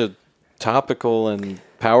is such a topical and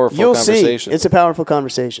powerful You'll see. conversation. It's a powerful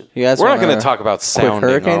conversation. You guys We're not want going to talk about quick sounding,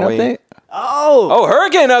 hurricane are we? update? Oh,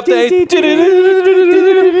 hurricane update.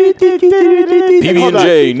 Hold on.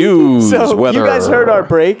 PB&J News So weather. you guys heard our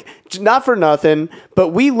break, not for nothing, but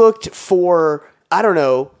we looked for I don't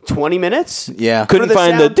know, 20 minutes. Yeah. Couldn't the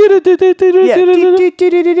find sound- the.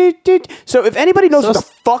 So if anybody knows what the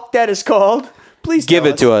fuck that is called, please Give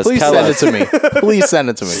tell it to us. Please Tell send us. it to me. Please send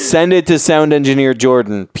it to me. Send it to Sound Engineer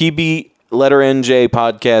Jordan,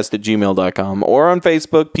 pb_NJ_podcast@gmail.com, or on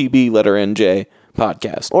Facebook, pb_NJ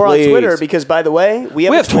podcast. Or Please. on Twitter, because by the way, we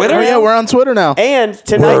have, We a have Twitter? Oh, yeah, we're on Twitter now. And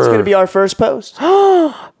tonight's going to be our first post.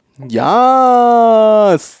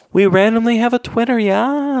 Yes. We randomly have a Twitter,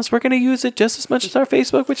 yes. We're going to use it just as much as our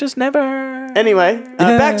Facebook, which is never. Anyway,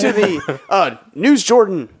 back to the News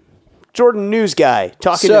Jordan news guy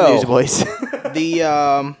talking So- to news voice.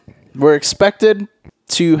 We're expected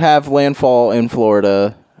to have landfall in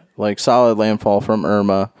Florida, like solid landfall from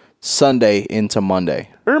Irma, Sunday into Monday.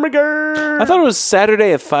 Ermiger. I thought it was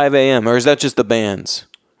Saturday at 5 a.m., or is that just the bands?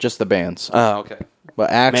 Just the bands. Oh, okay. But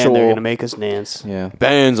Man, actual, they're going to make us dance. yeah.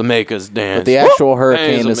 Bands will make us dance. But the actual Bands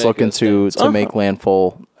hurricane will is make looking us to dance. make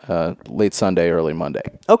landfall late Sunday, early Monday.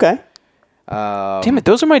 Okay. Damn it,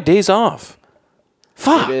 those are my days off.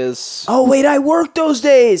 Fuck. It is. Oh, wait, I worked those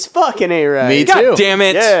days. Fucking A, right? Me God too. damn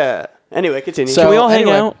it. Yeah. Anyway, continue. So- Can we all hang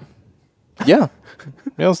anyway. out? Yeah.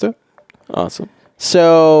 Yeah, let's do it. Awesome.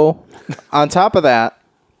 So, on top of that,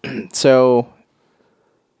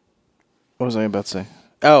 what was I about to say?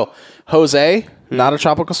 Oh, Jose, not a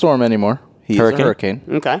tropical storm anymore. He's Hurricane? a hurricane.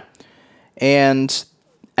 Okay. And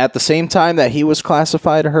at the same time that he was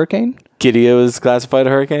classified a hurricane, Gidio is classified a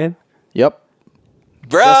hurricane? yep.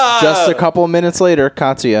 Bruh! Just a couple of minutes later,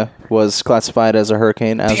 Katia was classified as a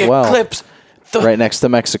hurricane as the well, eclipse. right next to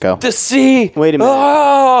Mexico. The sea. Wait a minute.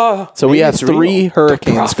 Oh! So we Maybe have it's real. 3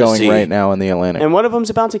 hurricanes prophecy. going right now in the Atlantic. And one of them's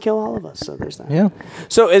about to kill all of us, so there's that. Yeah.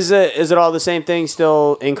 So is it all the same thing?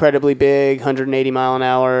 Still incredibly big, 180 mile an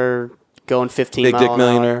hour, going 15 Big mile dick an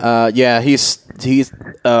millionaire. hour? Yeah, he's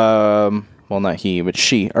well, not he, but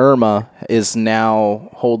she, Irma, is now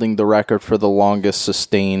holding the record for the longest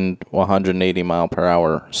sustained 180 mile per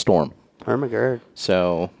hour storm. Ermagerd.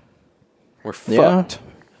 So, We're yeah. fucked.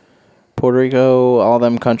 Puerto Rico, all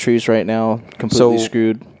them countries right now completely So,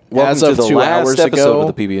 screwed. Welcome As of to the 2 last hours episode ago,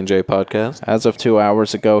 of the PB&J podcast. as of 2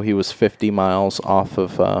 hours ago, he was 50 miles off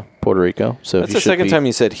of Puerto Rico. So That's he the should second be- time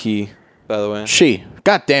you said he, by the way. She.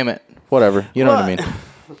 God damn it. Whatever. You know what I mean.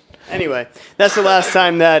 Anyway, that's the last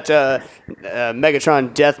time that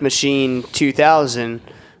Megatron Death Machine 2000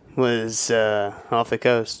 was off the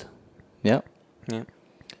coast. Yep. Yeah.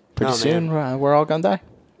 Pretty Oh, soon, we're all gonna die.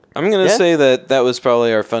 I'm going to Yeah? say that was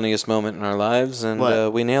probably our funniest moment in our lives, and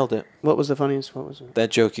What? we nailed it. What was the funniest? What was it?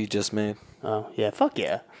 That joke you just made. Oh, yeah. Fuck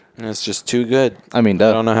yeah. And it's just too good. I mean,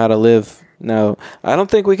 I don't know how to live. No, I don't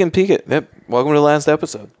think we can peak it. Yep. Welcome to the last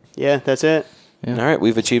episode. Yeah, that's it. All right,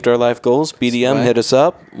 we've achieved our life goals. BDM, Right. hit us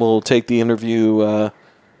up. We'll take the interview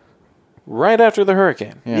right after the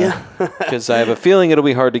hurricane. Yeah. Because I have a feeling it'll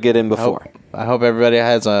be hard to get in before. I hope everybody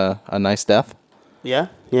has a nice death. Yeah,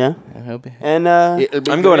 yeah. I hope. And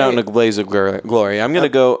I'm going out in a blaze of glory. I'm going to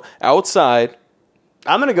go outside.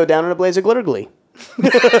 I'm going to go down in a blaze of glitter glee.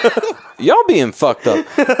 Y'all being fucked up.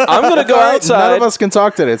 I'm going to go None outside, of us can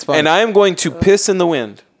talk today. It's fine. and I am going to piss in the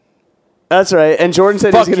wind. That's right. And Jordan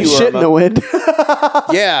said Fuck he's going to you, shit in Irma. the wind.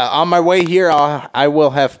 yeah, on my way here, I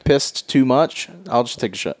will have pissed too much. I'll just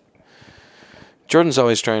take a shit. Jordan's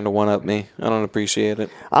always trying to one-up me. I don't appreciate it.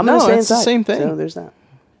 I'm No, going to stay it's the inside. same thing. So there's that.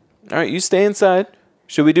 All right, you stay inside.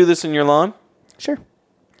 Should we do this in your lawn? Sure.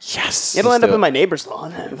 Yes. It'll end do up it. in my neighbor's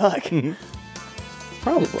lawn. Fuck.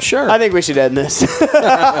 Probably. Sure. I think we should end this.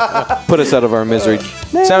 Put us out of our misery.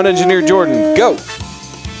 Sound engineer Jordan, go.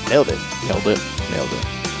 Nailed it. Nailed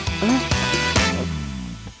it.